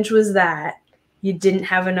challenge was that you didn't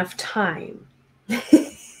have enough time.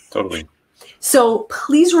 Totally. So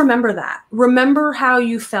please remember that. Remember how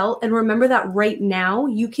you felt, and remember that right now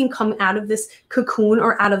you can come out of this cocoon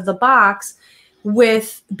or out of the box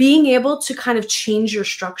with being able to kind of change your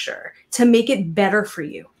structure to make it better for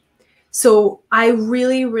you. So I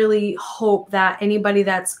really, really hope that anybody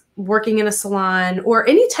that's working in a salon or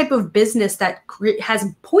any type of business that has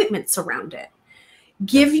appointments around it,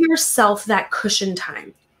 give yourself that cushion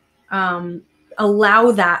time.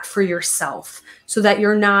 Allow that for yourself so that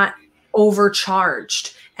you're not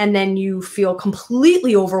overcharged and then you feel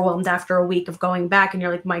completely overwhelmed after a week of going back and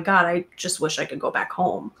you're like, my God, I just wish I could go back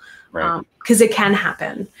home. Right. Because it can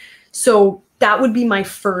happen. So that would be my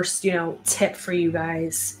first, tip for you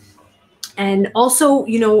guys. And also,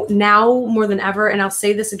 now more than ever, and I'll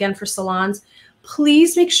say this again for salons,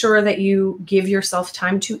 please make sure that you give yourself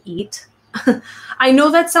time to eat. I know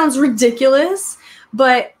that sounds ridiculous,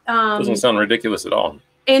 but doesn't sound ridiculous at all.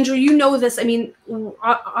 Andrew, you know this. I mean,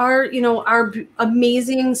 our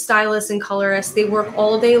amazing stylists and colorists, they work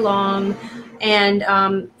all day long. And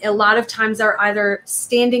a lot of times they're either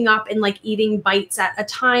standing up and like eating bites at a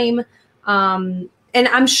time. And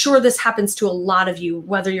I'm sure this happens to a lot of you,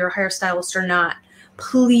 whether you're a hairstylist or not.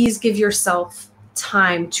 Please give yourself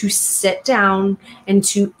time to sit down and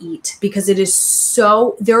to eat, because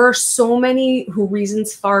there are so many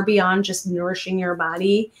reasons far beyond just nourishing your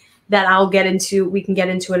body that we can get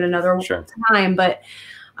into it another time. But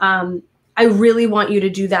I really want you to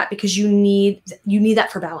do that, because you need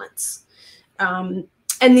that for balance.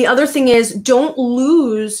 And the other thing is, don't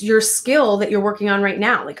lose your skill that you're working on right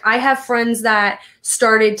now. Like, I have friends that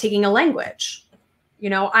started taking a language. You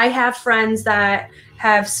know, I have friends that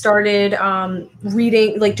have started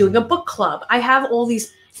reading, like doing a book club. I have all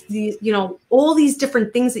these, you know, all these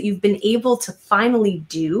different things that you've been able to finally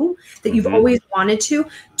do that you've always wanted to.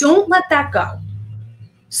 Don't let that go.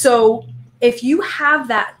 So if you have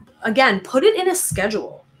that, again, put it in a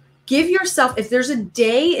schedule. Give yourself, if there's a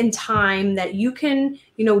day and time that you can,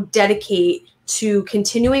 you know, dedicate to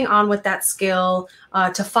continuing on with that skill,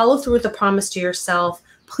 to follow through with the promise to yourself,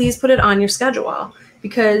 please put it on your schedule.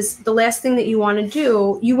 Because the last thing that you want to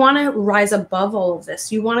do, you want to rise above all of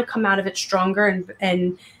this. You want to come out of it stronger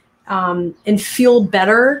and feel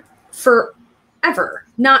better forever,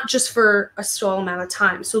 not just for a small amount of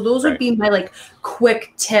time. So those would be my like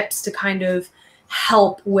quick tips to kind of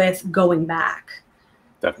help with going back.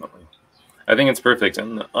 Definitely. I think it's perfect.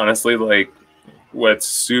 And honestly, like what's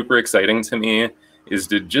super exciting to me is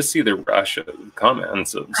to just see the rush of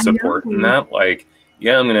comments of support and that, like,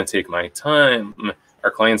 yeah, I'm going to take my time. Our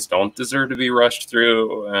clients don't deserve to be rushed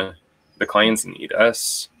through. The clients need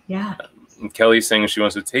us. Yeah. Kelly's saying she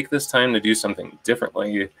wants to take this time to do something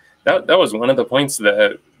differently. That was one of the points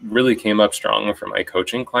that really came up strong for my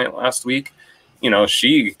coaching client last week. You know,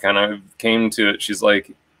 she kind of came to it. She's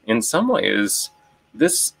like, in some ways,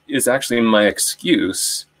 this is actually my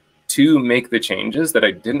excuse to make the changes that I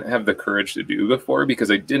didn't have the courage to do before because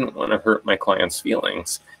I didn't want to hurt my clients'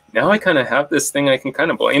 feelings. Now I kind of have this thing I can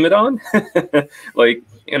kind of blame it on. Like,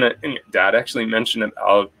 and Dad actually mentioned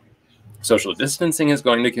about social distancing is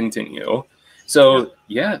going to continue. So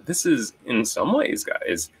yeah, this is, in some ways,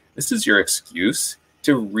 guys, this is your excuse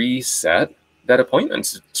to reset that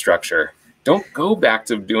appointment structure. Don't go back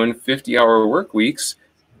to doing 50-hour work weeks,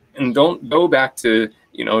 and don't go back to,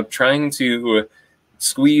 you know, trying to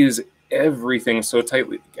squeeze everything so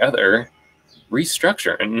tightly together.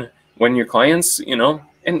 Restructure. And when your clients, you know,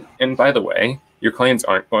 and by the way, your clients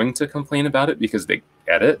aren't going to complain about it because they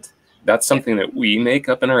get it. That's something that we make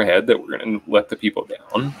up in our head, that we're going to let the people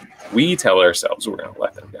down. We tell ourselves we're going to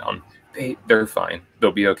let them down. They're fine.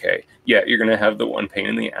 They'll be okay. Yeah, you're going to have the one pain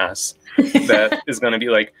in the ass that is going to be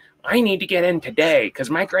like, I need to get in today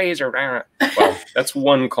because my grades are... Well, that's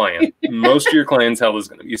one client. Most of your clientele is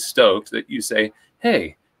going to be stoked that you say,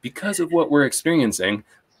 hey, because of what we're experiencing,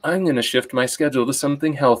 I'm going to shift my schedule to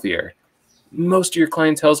something healthier. Most of your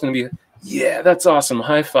clientele is going to be, yeah, that's awesome.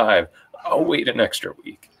 High five. I'll wait an extra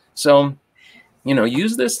week. So, you know,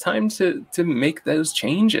 use this time to make those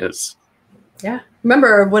changes. Yeah.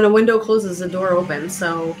 Remember, when a window closes, the door opens.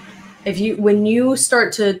 So when you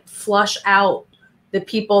start to flush out the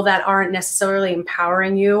people that aren't necessarily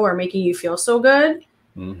empowering you or making you feel so good,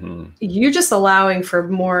 you're just allowing for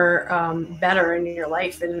more better in your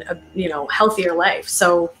life and a, you know, healthier life.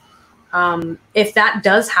 So if that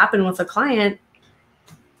does happen with a client,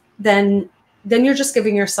 then you're just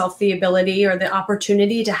giving yourself the ability or the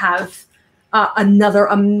opportunity to have another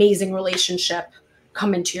amazing relationship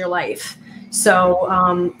come into your life.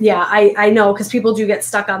 So yeah, I know, because people do get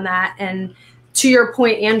stuck on that. And to your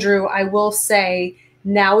point, Andrew, I will say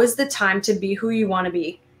now is the time to be who you want to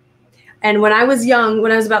be. And when I was young,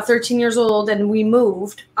 when I was about 13 years old and we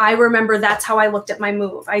moved, I remember that's how I looked at my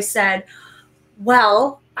move. I said,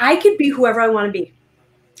 well, I could be whoever I want to be.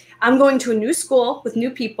 I'm going to a new school with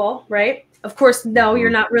new people, right? Of course, no, you're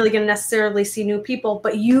not really going to necessarily see new people,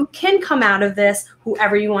 but you can come out of this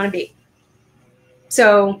whoever you want to be.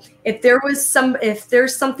 So if there's something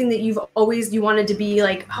that you wanted to be,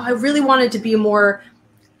 like, oh, I really wanted to be a more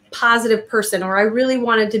positive person, or I really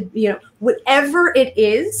wanted to, you know, whatever it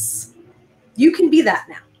is, you can be that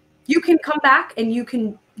now. You can come back and you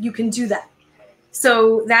can do that.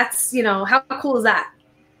 So that's, you know, how cool is that?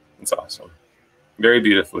 It's awesome. Very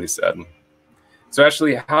beautifully said. So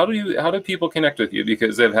Ashley, how do people connect with you?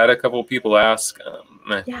 Because I've had a couple of people ask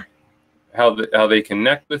how they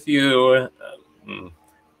connect with you.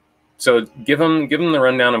 So give them the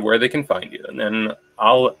rundown of where they can find you, and then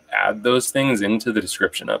I'll add those things into the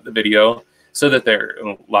description of the video so that they're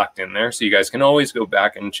locked in there, so you guys can always go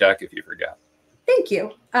back and check if you forget. Thank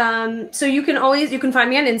you. So you can find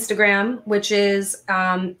me on Instagram, which is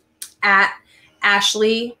at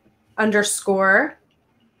Ashley_M_official.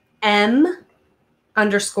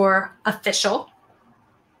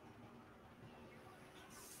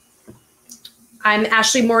 I'm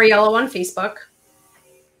Ashley Mauriello on Facebook.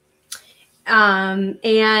 And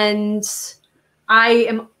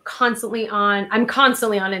I'm constantly on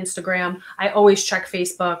Instagram. I always check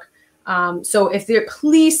Facebook. So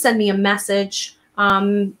please send me a message. I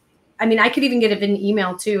mean, I could even get it in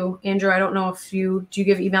email too. Andrew, I don't know if do you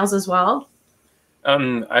give emails as well?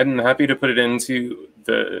 I'm happy to put it into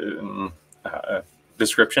the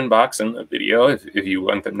description box in the video if you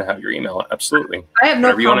want them to have your email. Absolutely. I have no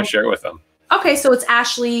Whatever you want problem. to share with them. Okay, so it's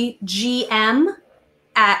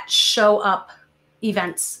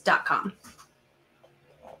ashleygm@showupevents.com.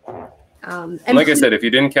 And like I said, if you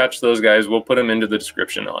didn't catch those guys, we'll put them into the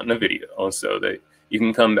description on the video so that you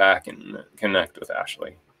can come back and connect with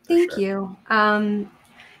Ashley. Thank you.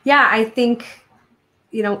 Yeah, I think,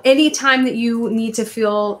 anytime that you need to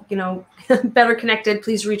feel, better connected,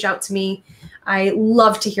 please reach out to me. I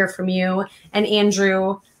love to hear from you. And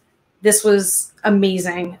Andrew, this was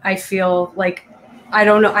amazing. I feel like,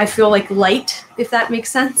 I feel like light, if that makes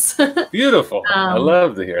sense. Beautiful. I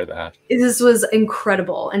love to hear that. This was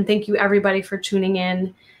incredible. And thank you everybody for tuning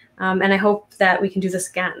in. And I hope that we can do this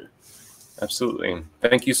again. Absolutely.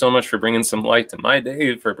 Thank you so much for bringing some light to my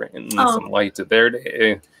day, for bringing some light to their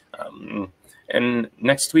day. And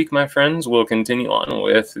next week, my friends, we'll continue on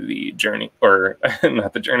with the journey, or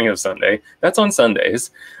not the journey of Sunday. That's on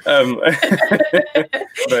Sundays. But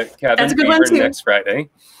Cabin Fever next Friday.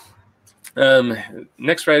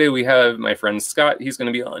 Next Friday, we have my friend Scott. He's going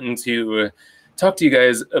to be on to talk to you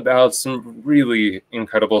guys about some really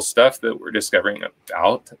incredible stuff that we're discovering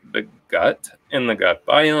about the gut and the gut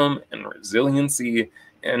biome and resiliency,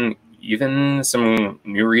 and even some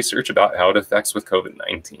new research about how it affects with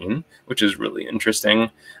COVID-19, which is really interesting.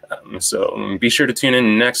 So be sure to tune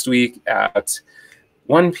in next week at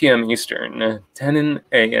 1 p.m. Eastern, 10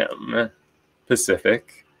 a.m.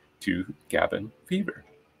 Pacific to Cabin Fever.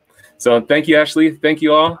 So thank you, Ashley. Thank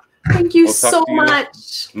you all. Thank you so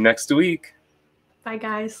much. Next week. Bye,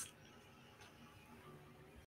 guys.